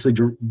 obviously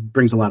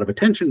brings a lot of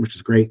attention, which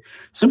is great.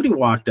 Somebody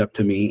walked up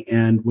to me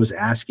and was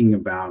asking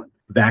about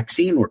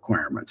vaccine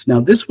requirements.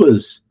 Now, this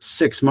was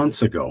 6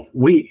 months ago.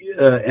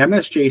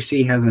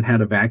 M-S-J-C hasn't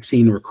had a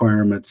vaccine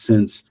requirement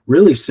since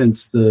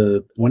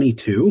the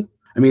 22.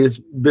 I mean, it's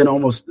been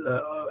almost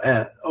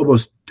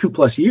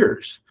 2+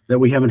 years that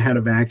we haven't had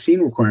a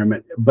vaccine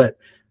requirement. But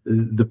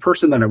the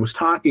person that I was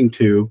talking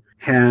to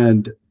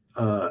had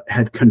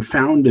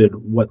confounded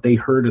what they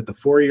heard at the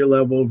 4-year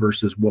level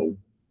versus what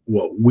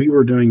we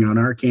were doing on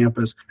our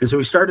campus. And so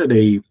we started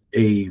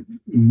a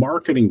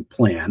marketing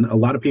plan. A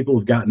lot of people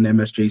have gotten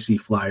M-S-J-C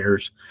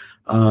flyers,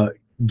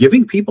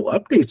 giving people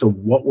updates of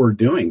what we're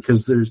doing,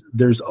 because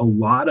there's a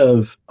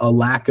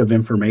lack of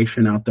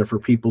information out there for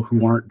people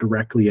who aren't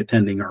directly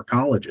attending our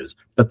colleges,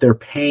 but they're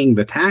paying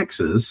the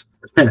taxes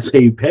that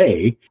they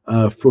pay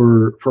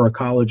for our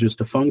colleges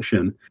to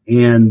function.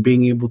 And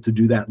being able to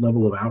do that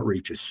level of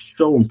outreach is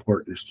so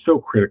important. It's so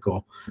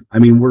critical. I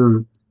mean,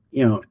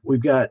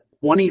 we've got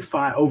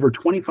over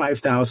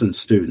 25,000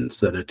 students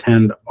that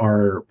attend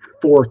our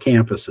 4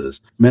 campuses: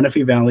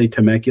 Menifee Valley,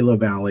 Temecula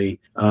Valley,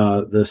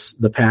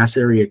 the Pass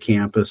area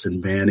campus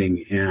in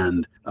Banning,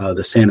 and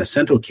the San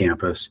Jacinto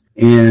campus.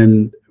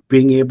 And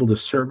being able to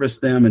service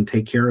them and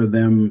take care of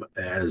them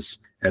as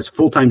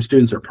full-time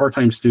students or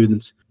part-time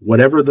students,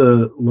 whatever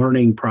the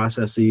learning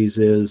processes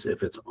is,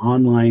 if it's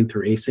online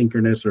through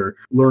asynchronous or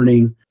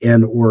learning,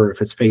 or if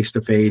it's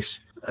face-to-face,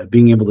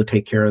 being able to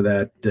take care of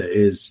that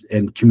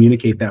and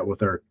communicate that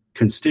with our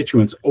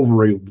constituents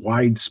over a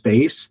wide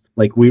space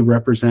like we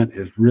represent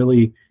is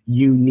really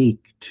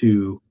unique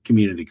to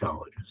community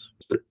colleges.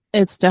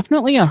 It's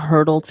definitely a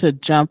hurdle to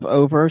jump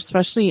over,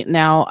 especially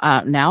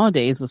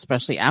nowadays,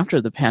 especially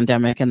after the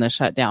pandemic and the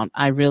shutdown.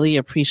 I really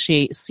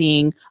appreciate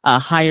seeing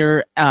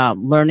higher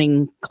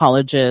learning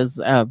colleges,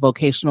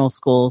 vocational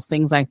schools,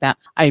 things like that.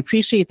 I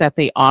appreciate that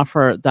they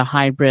offer the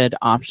hybrid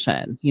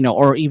option,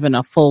 or even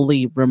a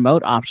fully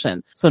remote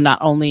option. So not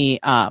only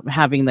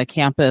having the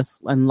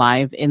campus and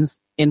live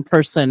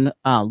in-person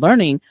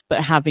learning,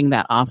 but having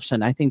that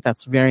option. I think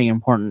that's very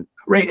important.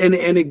 Right, and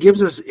it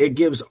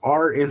gives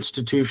our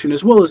institution,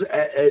 as well as,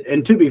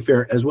 and to be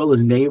fair, as well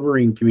as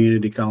neighboring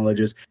community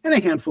colleges and a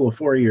handful of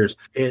 4 years,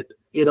 it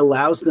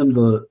allows them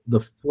the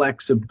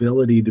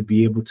flexibility to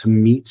be able to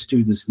meet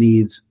students'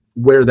 needs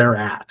where they're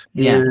at.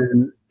 Yes.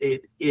 And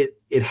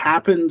it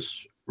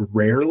happens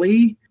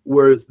rarely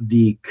where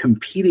the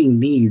competing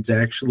needs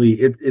actually,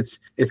 it's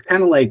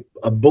kind of like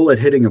a bullet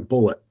hitting a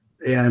bullet.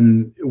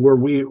 And where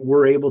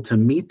we're able to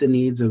meet the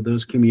needs of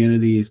those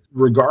communities,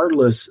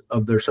 regardless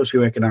of their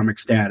socioeconomic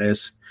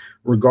status,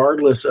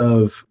 regardless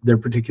of their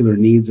particular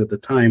needs at the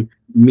time.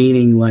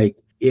 Meaning, like,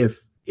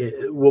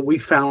 what we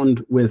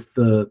found with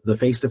the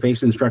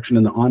face-to-face instruction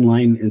and the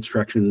online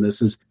instruction,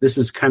 this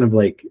is kind of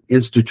like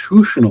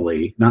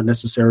institutionally, not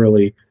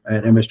necessarily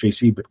at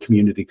M-S-J-C, but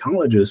community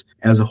colleges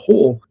as a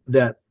whole,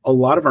 that a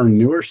lot of our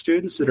newer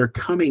students that are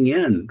coming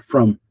in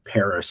from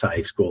Paris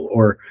High School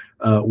or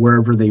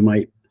wherever they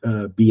might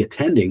be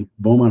attending,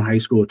 Beaumont High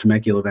School,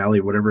 Temecula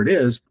Valley, whatever it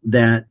is,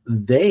 that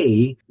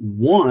they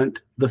want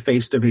the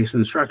face-to-face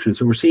instruction.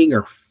 So we're seeing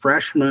our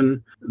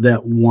freshmen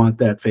that want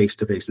that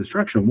face-to-face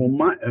instruction.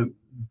 Well,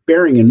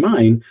 bearing in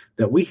mind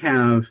that we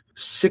have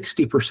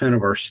 60%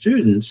 of our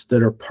students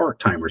that are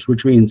part-timers,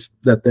 which means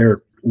that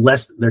they're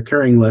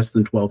carrying less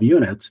than 12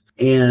 units.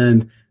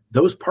 And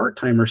those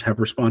part-timers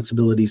have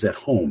responsibilities at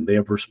home. They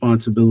have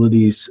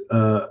responsibilities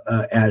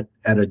at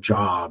a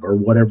job or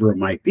whatever it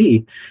might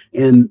be.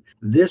 And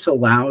this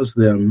allows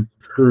them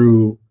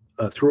through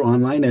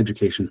online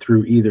education,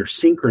 through either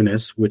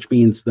synchronous, which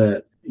means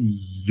that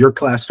your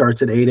class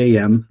starts at 8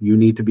 a.m., you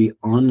need to be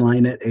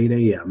online at 8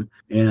 a.m.,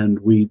 and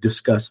we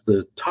discuss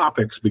the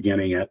topics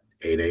beginning at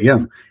 8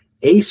 a.m.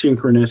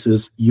 Asynchronous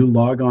is you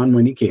log on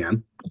when you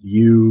can,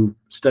 you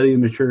study the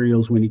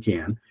materials when you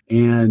can,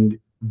 and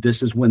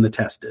this is when the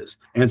test is.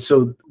 And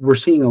so we're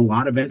seeing a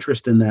lot of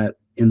interest in that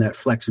in that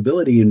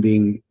flexibility in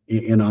being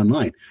in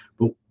online.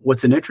 But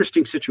what's an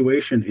interesting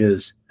situation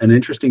is an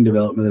interesting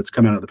development that's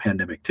come out of the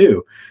pandemic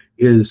too,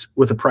 is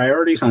with the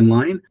priorities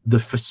online, the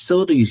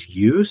facilities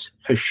use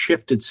has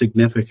shifted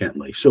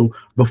significantly. So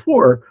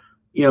before,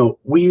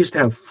 we used to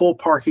have full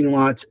parking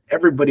lots.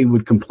 Everybody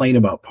would complain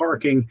about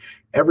parking.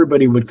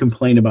 Everybody would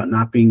complain about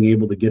not being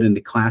able to get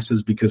into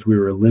classes because we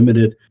were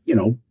limited,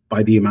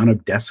 by the amount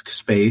of desk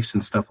space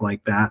and stuff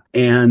like that.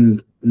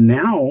 And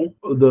now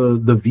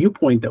the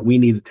viewpoint that we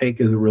need to take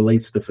as it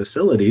relates to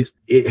facilities,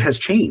 it has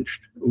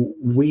changed.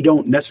 We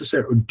don't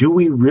necessarily, do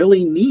we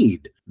really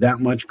need that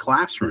much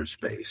classroom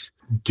space?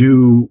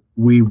 Do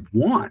we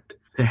want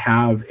to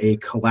have a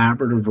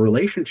collaborative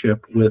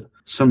relationship with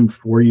some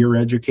four-year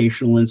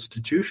educational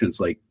institutions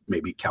like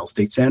maybe Cal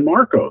State San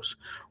Marcos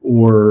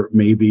or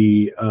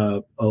maybe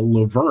a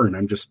Laverne?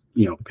 I'm just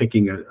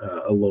picking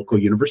a local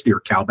university, or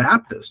Cal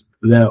Baptist,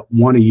 that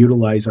want to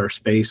utilize our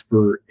space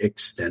for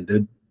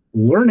extended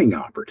learning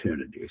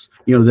opportunities.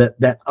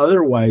 That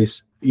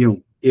otherwise,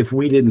 if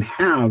we didn't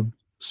have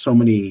so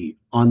many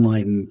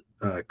online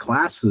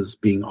classes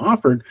being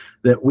offered,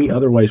 that we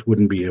otherwise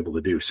wouldn't be able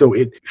to do. So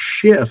it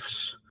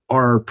shifts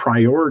our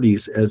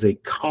priorities as a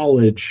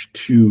college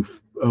to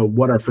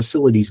what our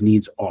facilities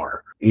needs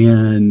are.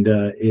 And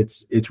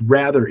it's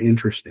rather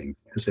interesting,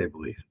 to say the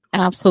least.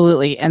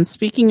 Absolutely. And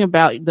speaking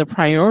about the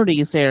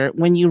priorities there,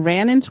 when you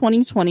ran in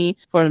 2020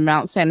 for the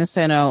Mount San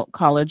Jacinto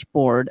College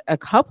Board, a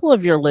couple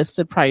of your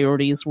listed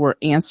priorities were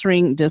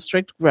answering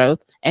district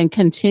growth and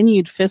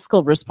continued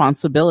fiscal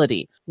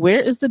responsibility.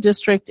 Where is the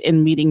district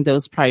in meeting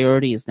those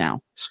priorities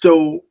now?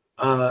 So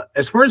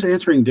as far as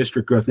answering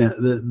district growth, now,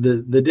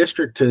 the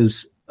district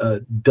has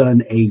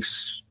done a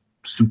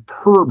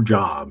superb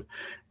job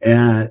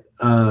at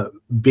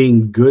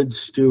being good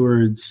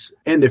stewards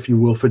and, if you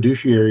will,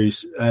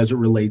 fiduciaries as it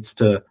relates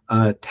to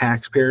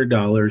taxpayer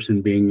dollars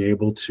and being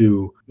able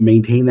to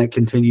maintain that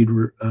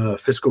continued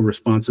fiscal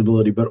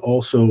responsibility, but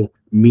also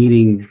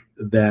meeting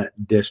that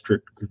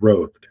district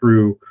growth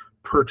through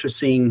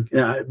purchasing.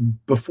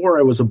 Before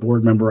I was a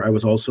board member, I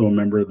was also a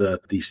member of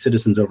the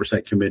Citizens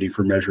Oversight Committee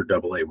for Measure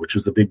AA, which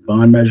is the big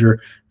bond measure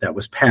that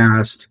was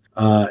passed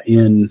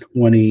in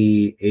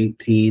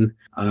 2018,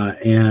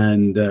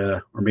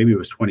 or maybe it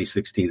was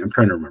 2016. I'm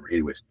trying to remember.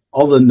 Anyways,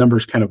 all the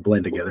numbers kind of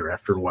blend together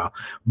after a while.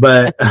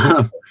 But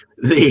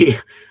the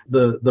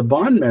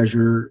bond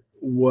measure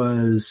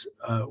was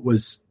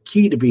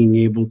key to being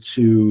able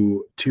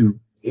to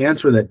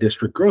answer that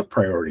district growth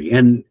priority,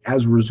 and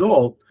as a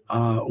result,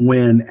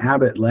 when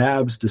Abbott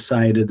Labs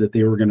decided that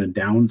they were going to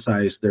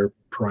downsize their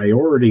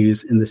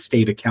priorities in the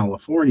state of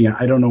California,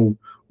 I don't know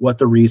what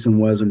the reason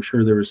was. I'm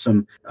sure there was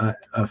some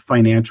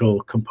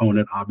financial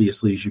component,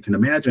 obviously, as you can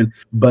imagine.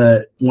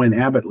 But when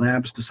Abbott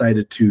Labs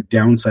decided to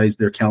downsize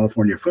their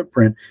California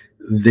footprint,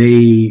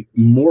 they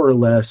more or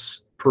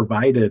less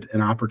provided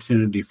an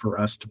opportunity for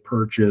us to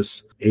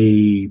purchase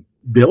a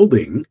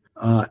building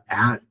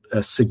at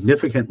a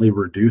significantly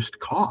reduced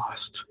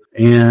cost.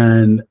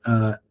 And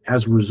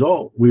as a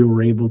result, we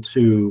were able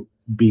to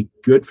be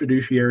good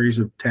fiduciaries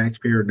of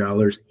taxpayer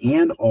dollars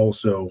and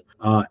also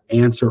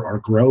answer our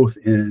growth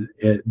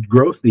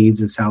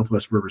needs in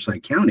Southwest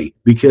Riverside County,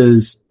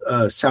 because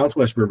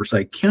Southwest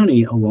Riverside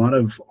County, a lot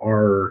of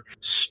our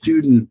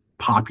student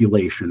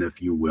population,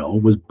 if you will,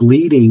 was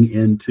bleeding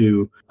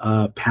into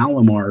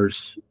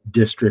Palomar's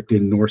district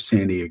in North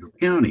San Diego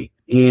County.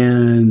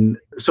 And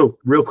so,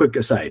 real quick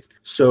aside,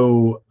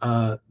 so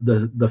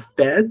the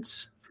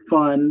feds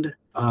fund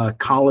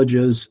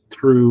colleges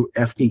through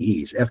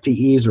FTEs.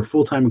 FTEs are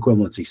full-time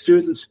equivalency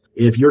students.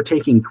 If you're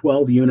taking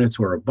 12 units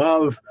or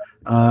above,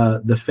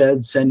 the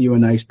feds send you a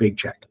nice big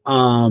check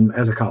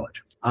as a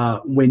college.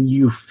 When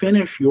you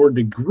finish your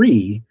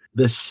degree,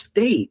 the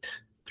state,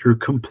 through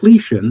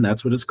completion,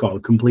 that's what it's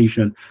called,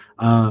 completion,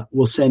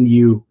 will send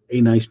you a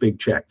nice big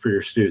check for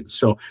your students.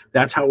 So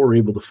that's how we're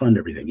able to fund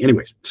everything.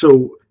 Anyways,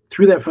 so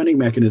through that funding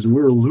mechanism,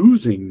 we were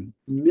losing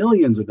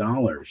millions of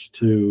dollars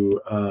to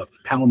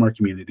Palomar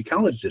Community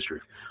College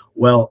District.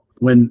 Well,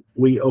 when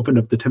we opened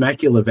up the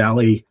Temecula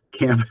Valley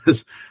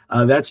campus,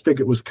 that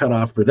spigot was cut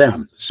off for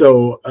them.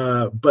 So,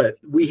 but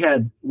we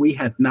had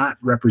not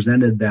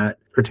represented that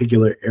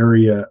particular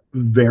area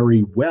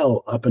very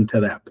well up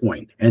until that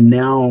point. And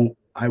now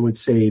I would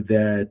say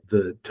that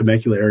the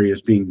Temecula area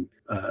is being,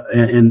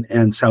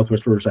 and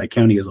Southwest Riverside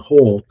County as a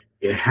whole,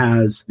 it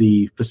has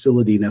the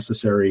facility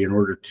necessary in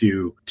order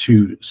to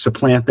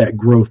supplant that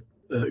growth,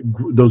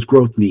 those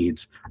growth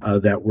needs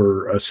that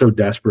were so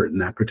desperate in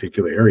that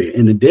particular area.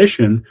 In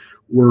addition,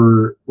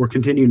 we're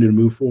continuing to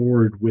move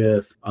forward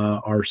with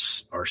our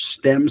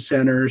STEM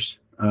centers,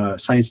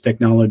 science,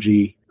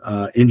 technology,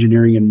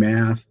 engineering, and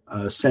math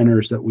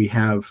centers that we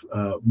have,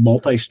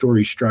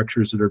 multi-story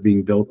structures that are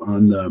being built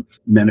on the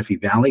Menifee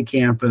Valley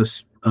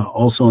campus.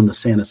 also on the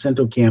San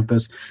Jacinto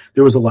campus.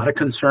 There was a lot of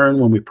concern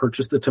when we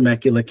purchased the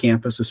Temecula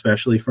campus,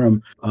 especially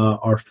from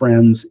our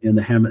friends in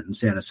the Hemet and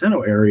San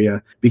Jacinto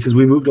area, because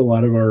we moved a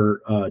lot of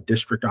our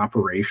district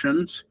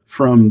operations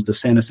from the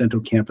San Jacinto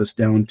campus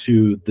down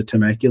to the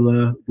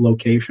Temecula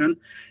location.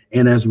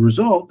 And as a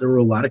result, there were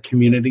a lot of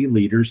community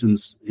leaders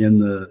in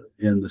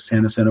the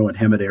San Jacinto and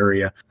Hemet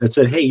area that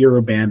said, hey, you're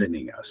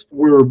abandoning us.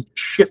 We're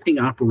shifting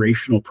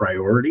operational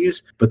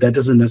priorities, but that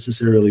doesn't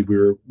necessarily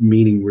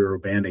mean we're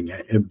abandoning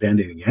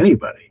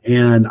anybody.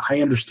 And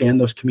I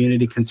understand those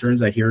community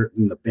concerns. I hear it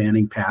in the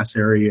Banning Pass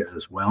area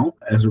as well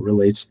as it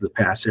relates to the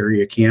Pass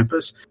area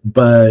campus.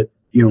 But,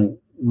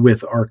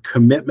 with our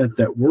commitment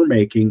that we're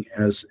making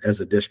as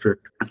a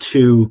district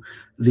to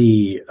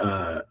the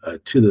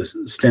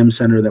STEM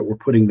center that we're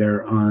putting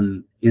there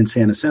in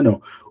San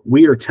Jacinto,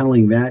 we are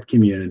telling that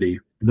community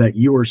that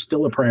you are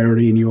still a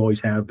priority and you always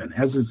have been,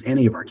 as is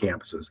any of our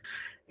campuses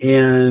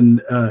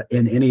and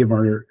any of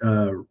our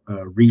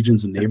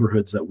regions and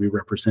neighborhoods that we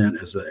represent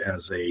as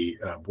a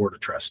board of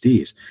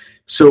trustees.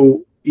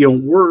 So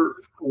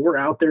we're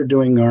out there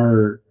doing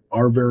our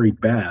very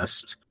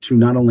best to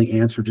not only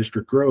answer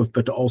district growth,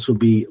 but to also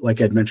be, like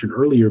I'd mentioned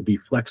earlier, be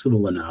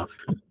flexible enough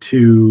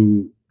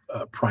to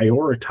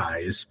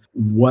prioritize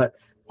what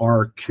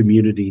our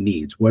community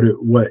needs.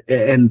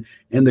 And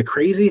the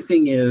crazy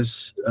thing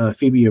is,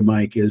 Phoebe and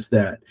Mike, is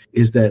that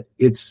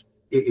it's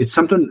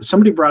something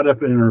somebody brought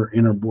up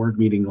in our board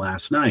meeting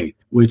last night,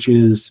 which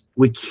is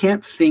we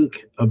can't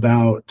think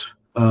about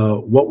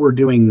what we're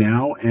doing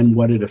now and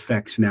what it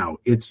affects now.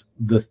 It's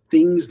the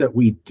things that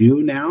we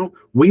do now.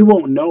 We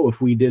won't know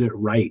if we did it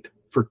right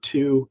for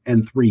 2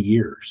 and 3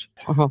 years.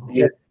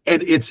 And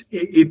it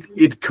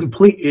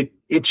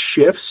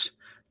shifts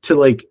to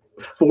like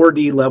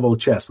 4D level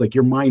chess. Like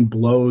your mind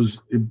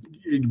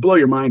you blow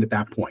your mind at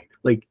that point.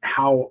 Like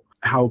how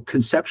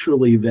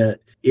conceptually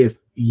that if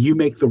you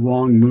make the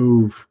wrong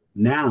move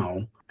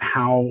now,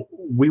 how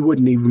we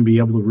wouldn't even be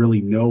able to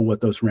really know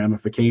what those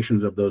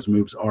ramifications of those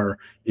moves are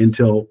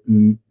until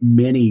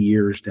many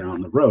years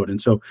down the road. And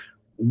so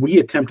we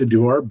attempt to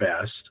do our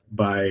best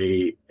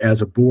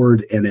as a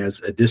board and as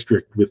a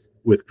district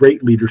with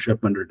great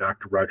leadership under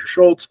Dr. Roger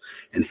Schultz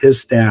and his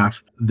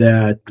staff,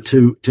 that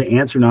to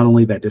answer not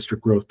only that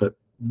district growth, but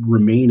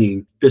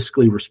remaining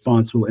fiscally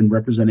responsible and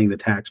representing the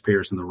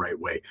taxpayers in the right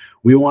way.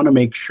 We want to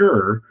make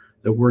sure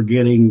that we're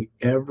getting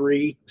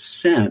every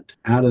cent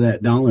out of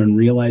that dollar and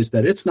realize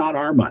that it's not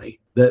our money.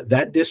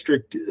 That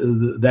district,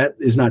 that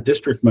is not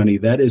district money.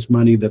 That is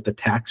money that the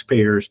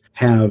taxpayers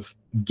have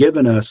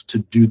given us to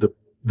do the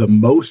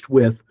most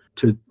with,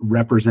 to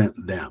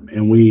represent them.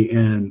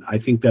 And I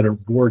think that our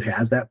board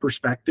has that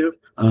perspective.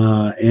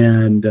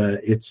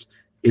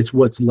 It's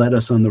what's led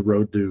us on the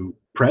road to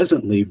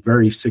presently a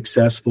very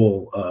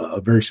successful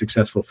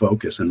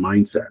focus and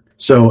mindset.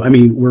 So, I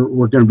mean,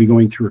 we're going to be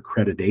going through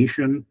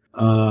accreditation,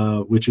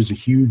 which is a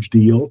huge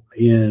deal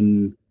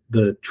in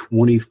the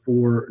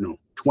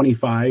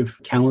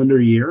 25 calendar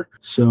year.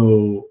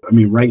 So, I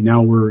mean, right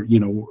now we're,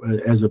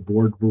 as a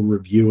board, we're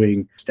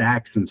reviewing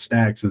stacks and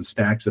stacks and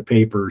stacks of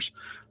papers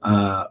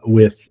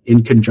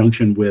in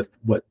conjunction with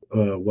what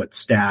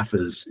staff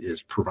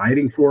is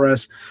providing for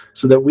us,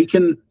 so that we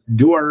can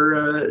do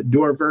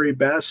our very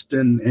best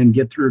and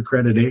get through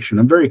accreditation.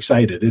 I'm very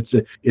excited. It's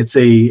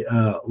a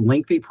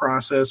lengthy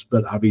process,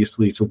 but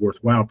obviously it's a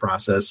worthwhile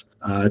process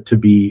to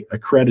be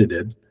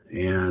accredited.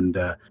 And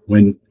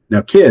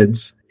now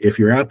kids, if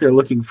you're out there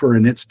looking for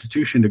an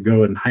institution to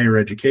go in higher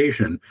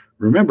education,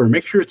 remember,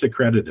 make sure it's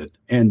accredited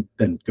and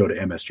then go to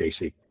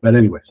M-S-J-C. But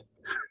anyways.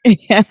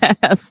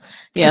 Yes.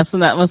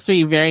 And that must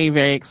be very,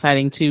 very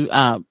exciting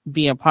to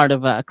be a part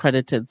of an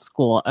accredited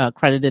school,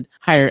 accredited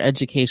higher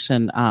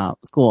education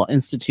school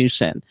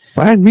institution.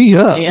 Sign me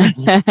up.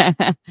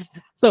 Yeah.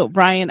 So,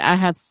 Brian, I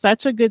had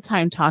such a good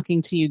time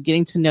talking to you,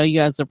 getting to know you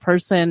as a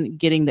person,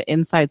 getting the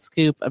inside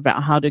scoop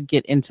about how to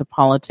get into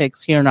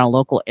politics here in our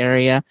local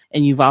area.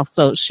 And you've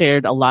also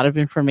shared a lot of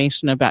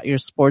information about your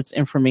sports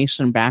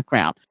information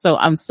background. So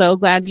I'm so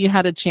glad you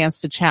had a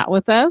chance to chat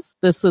with us.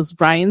 This is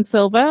Brian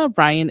Sylva.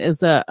 Brian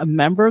is a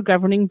member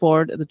governing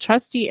board of the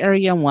Trustee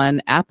Area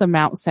One at the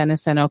Mount San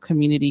Jacinto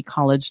Community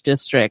College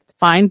District.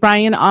 Find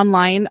Brian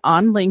online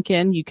on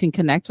LinkedIn. You can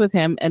connect with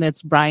him, and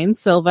it's Brian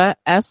Sylva,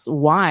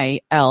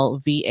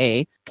 SYLVA.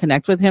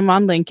 Connect with him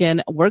on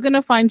LinkedIn. We're going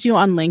to find you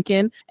on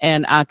LinkedIn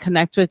and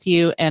connect with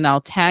you, and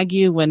I'll tag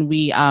you when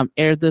we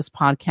air this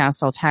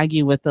podcast. I'll tag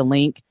you with the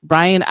link.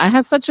 Brian, I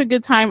had such a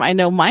good time. I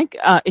know Mike,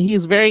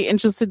 he's very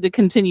interested to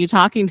continue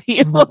talking to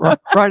you.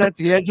 Right at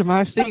the edge of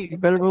my seat. You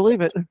better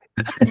believe it.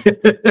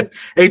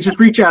 Hey, just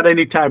reach out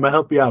anytime. I'll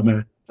help you out,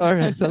 man. All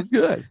right, sounds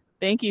good.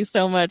 Thank you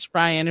so much,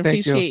 Brian.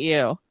 Appreciate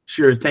you.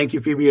 Sure. Thank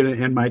you, Phoebe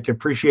and Mike.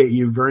 Appreciate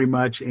you very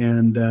much.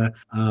 And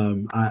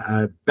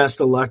I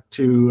best of luck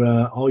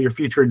to all your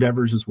future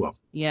endeavors as well.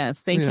 Yes.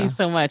 Thank you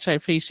so much. I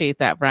appreciate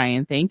that,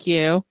 Brian. Thank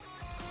you.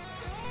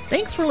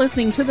 Thanks for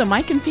listening to the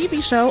Mike and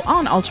Phebe Show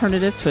on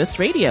Alternative Twist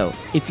Radio.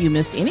 If you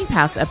missed any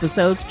past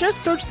episodes,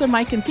 just search the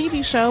Mike and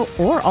Phebe Show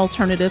or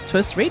Alternative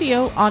Twist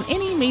Radio on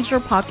any major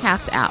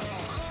podcast app.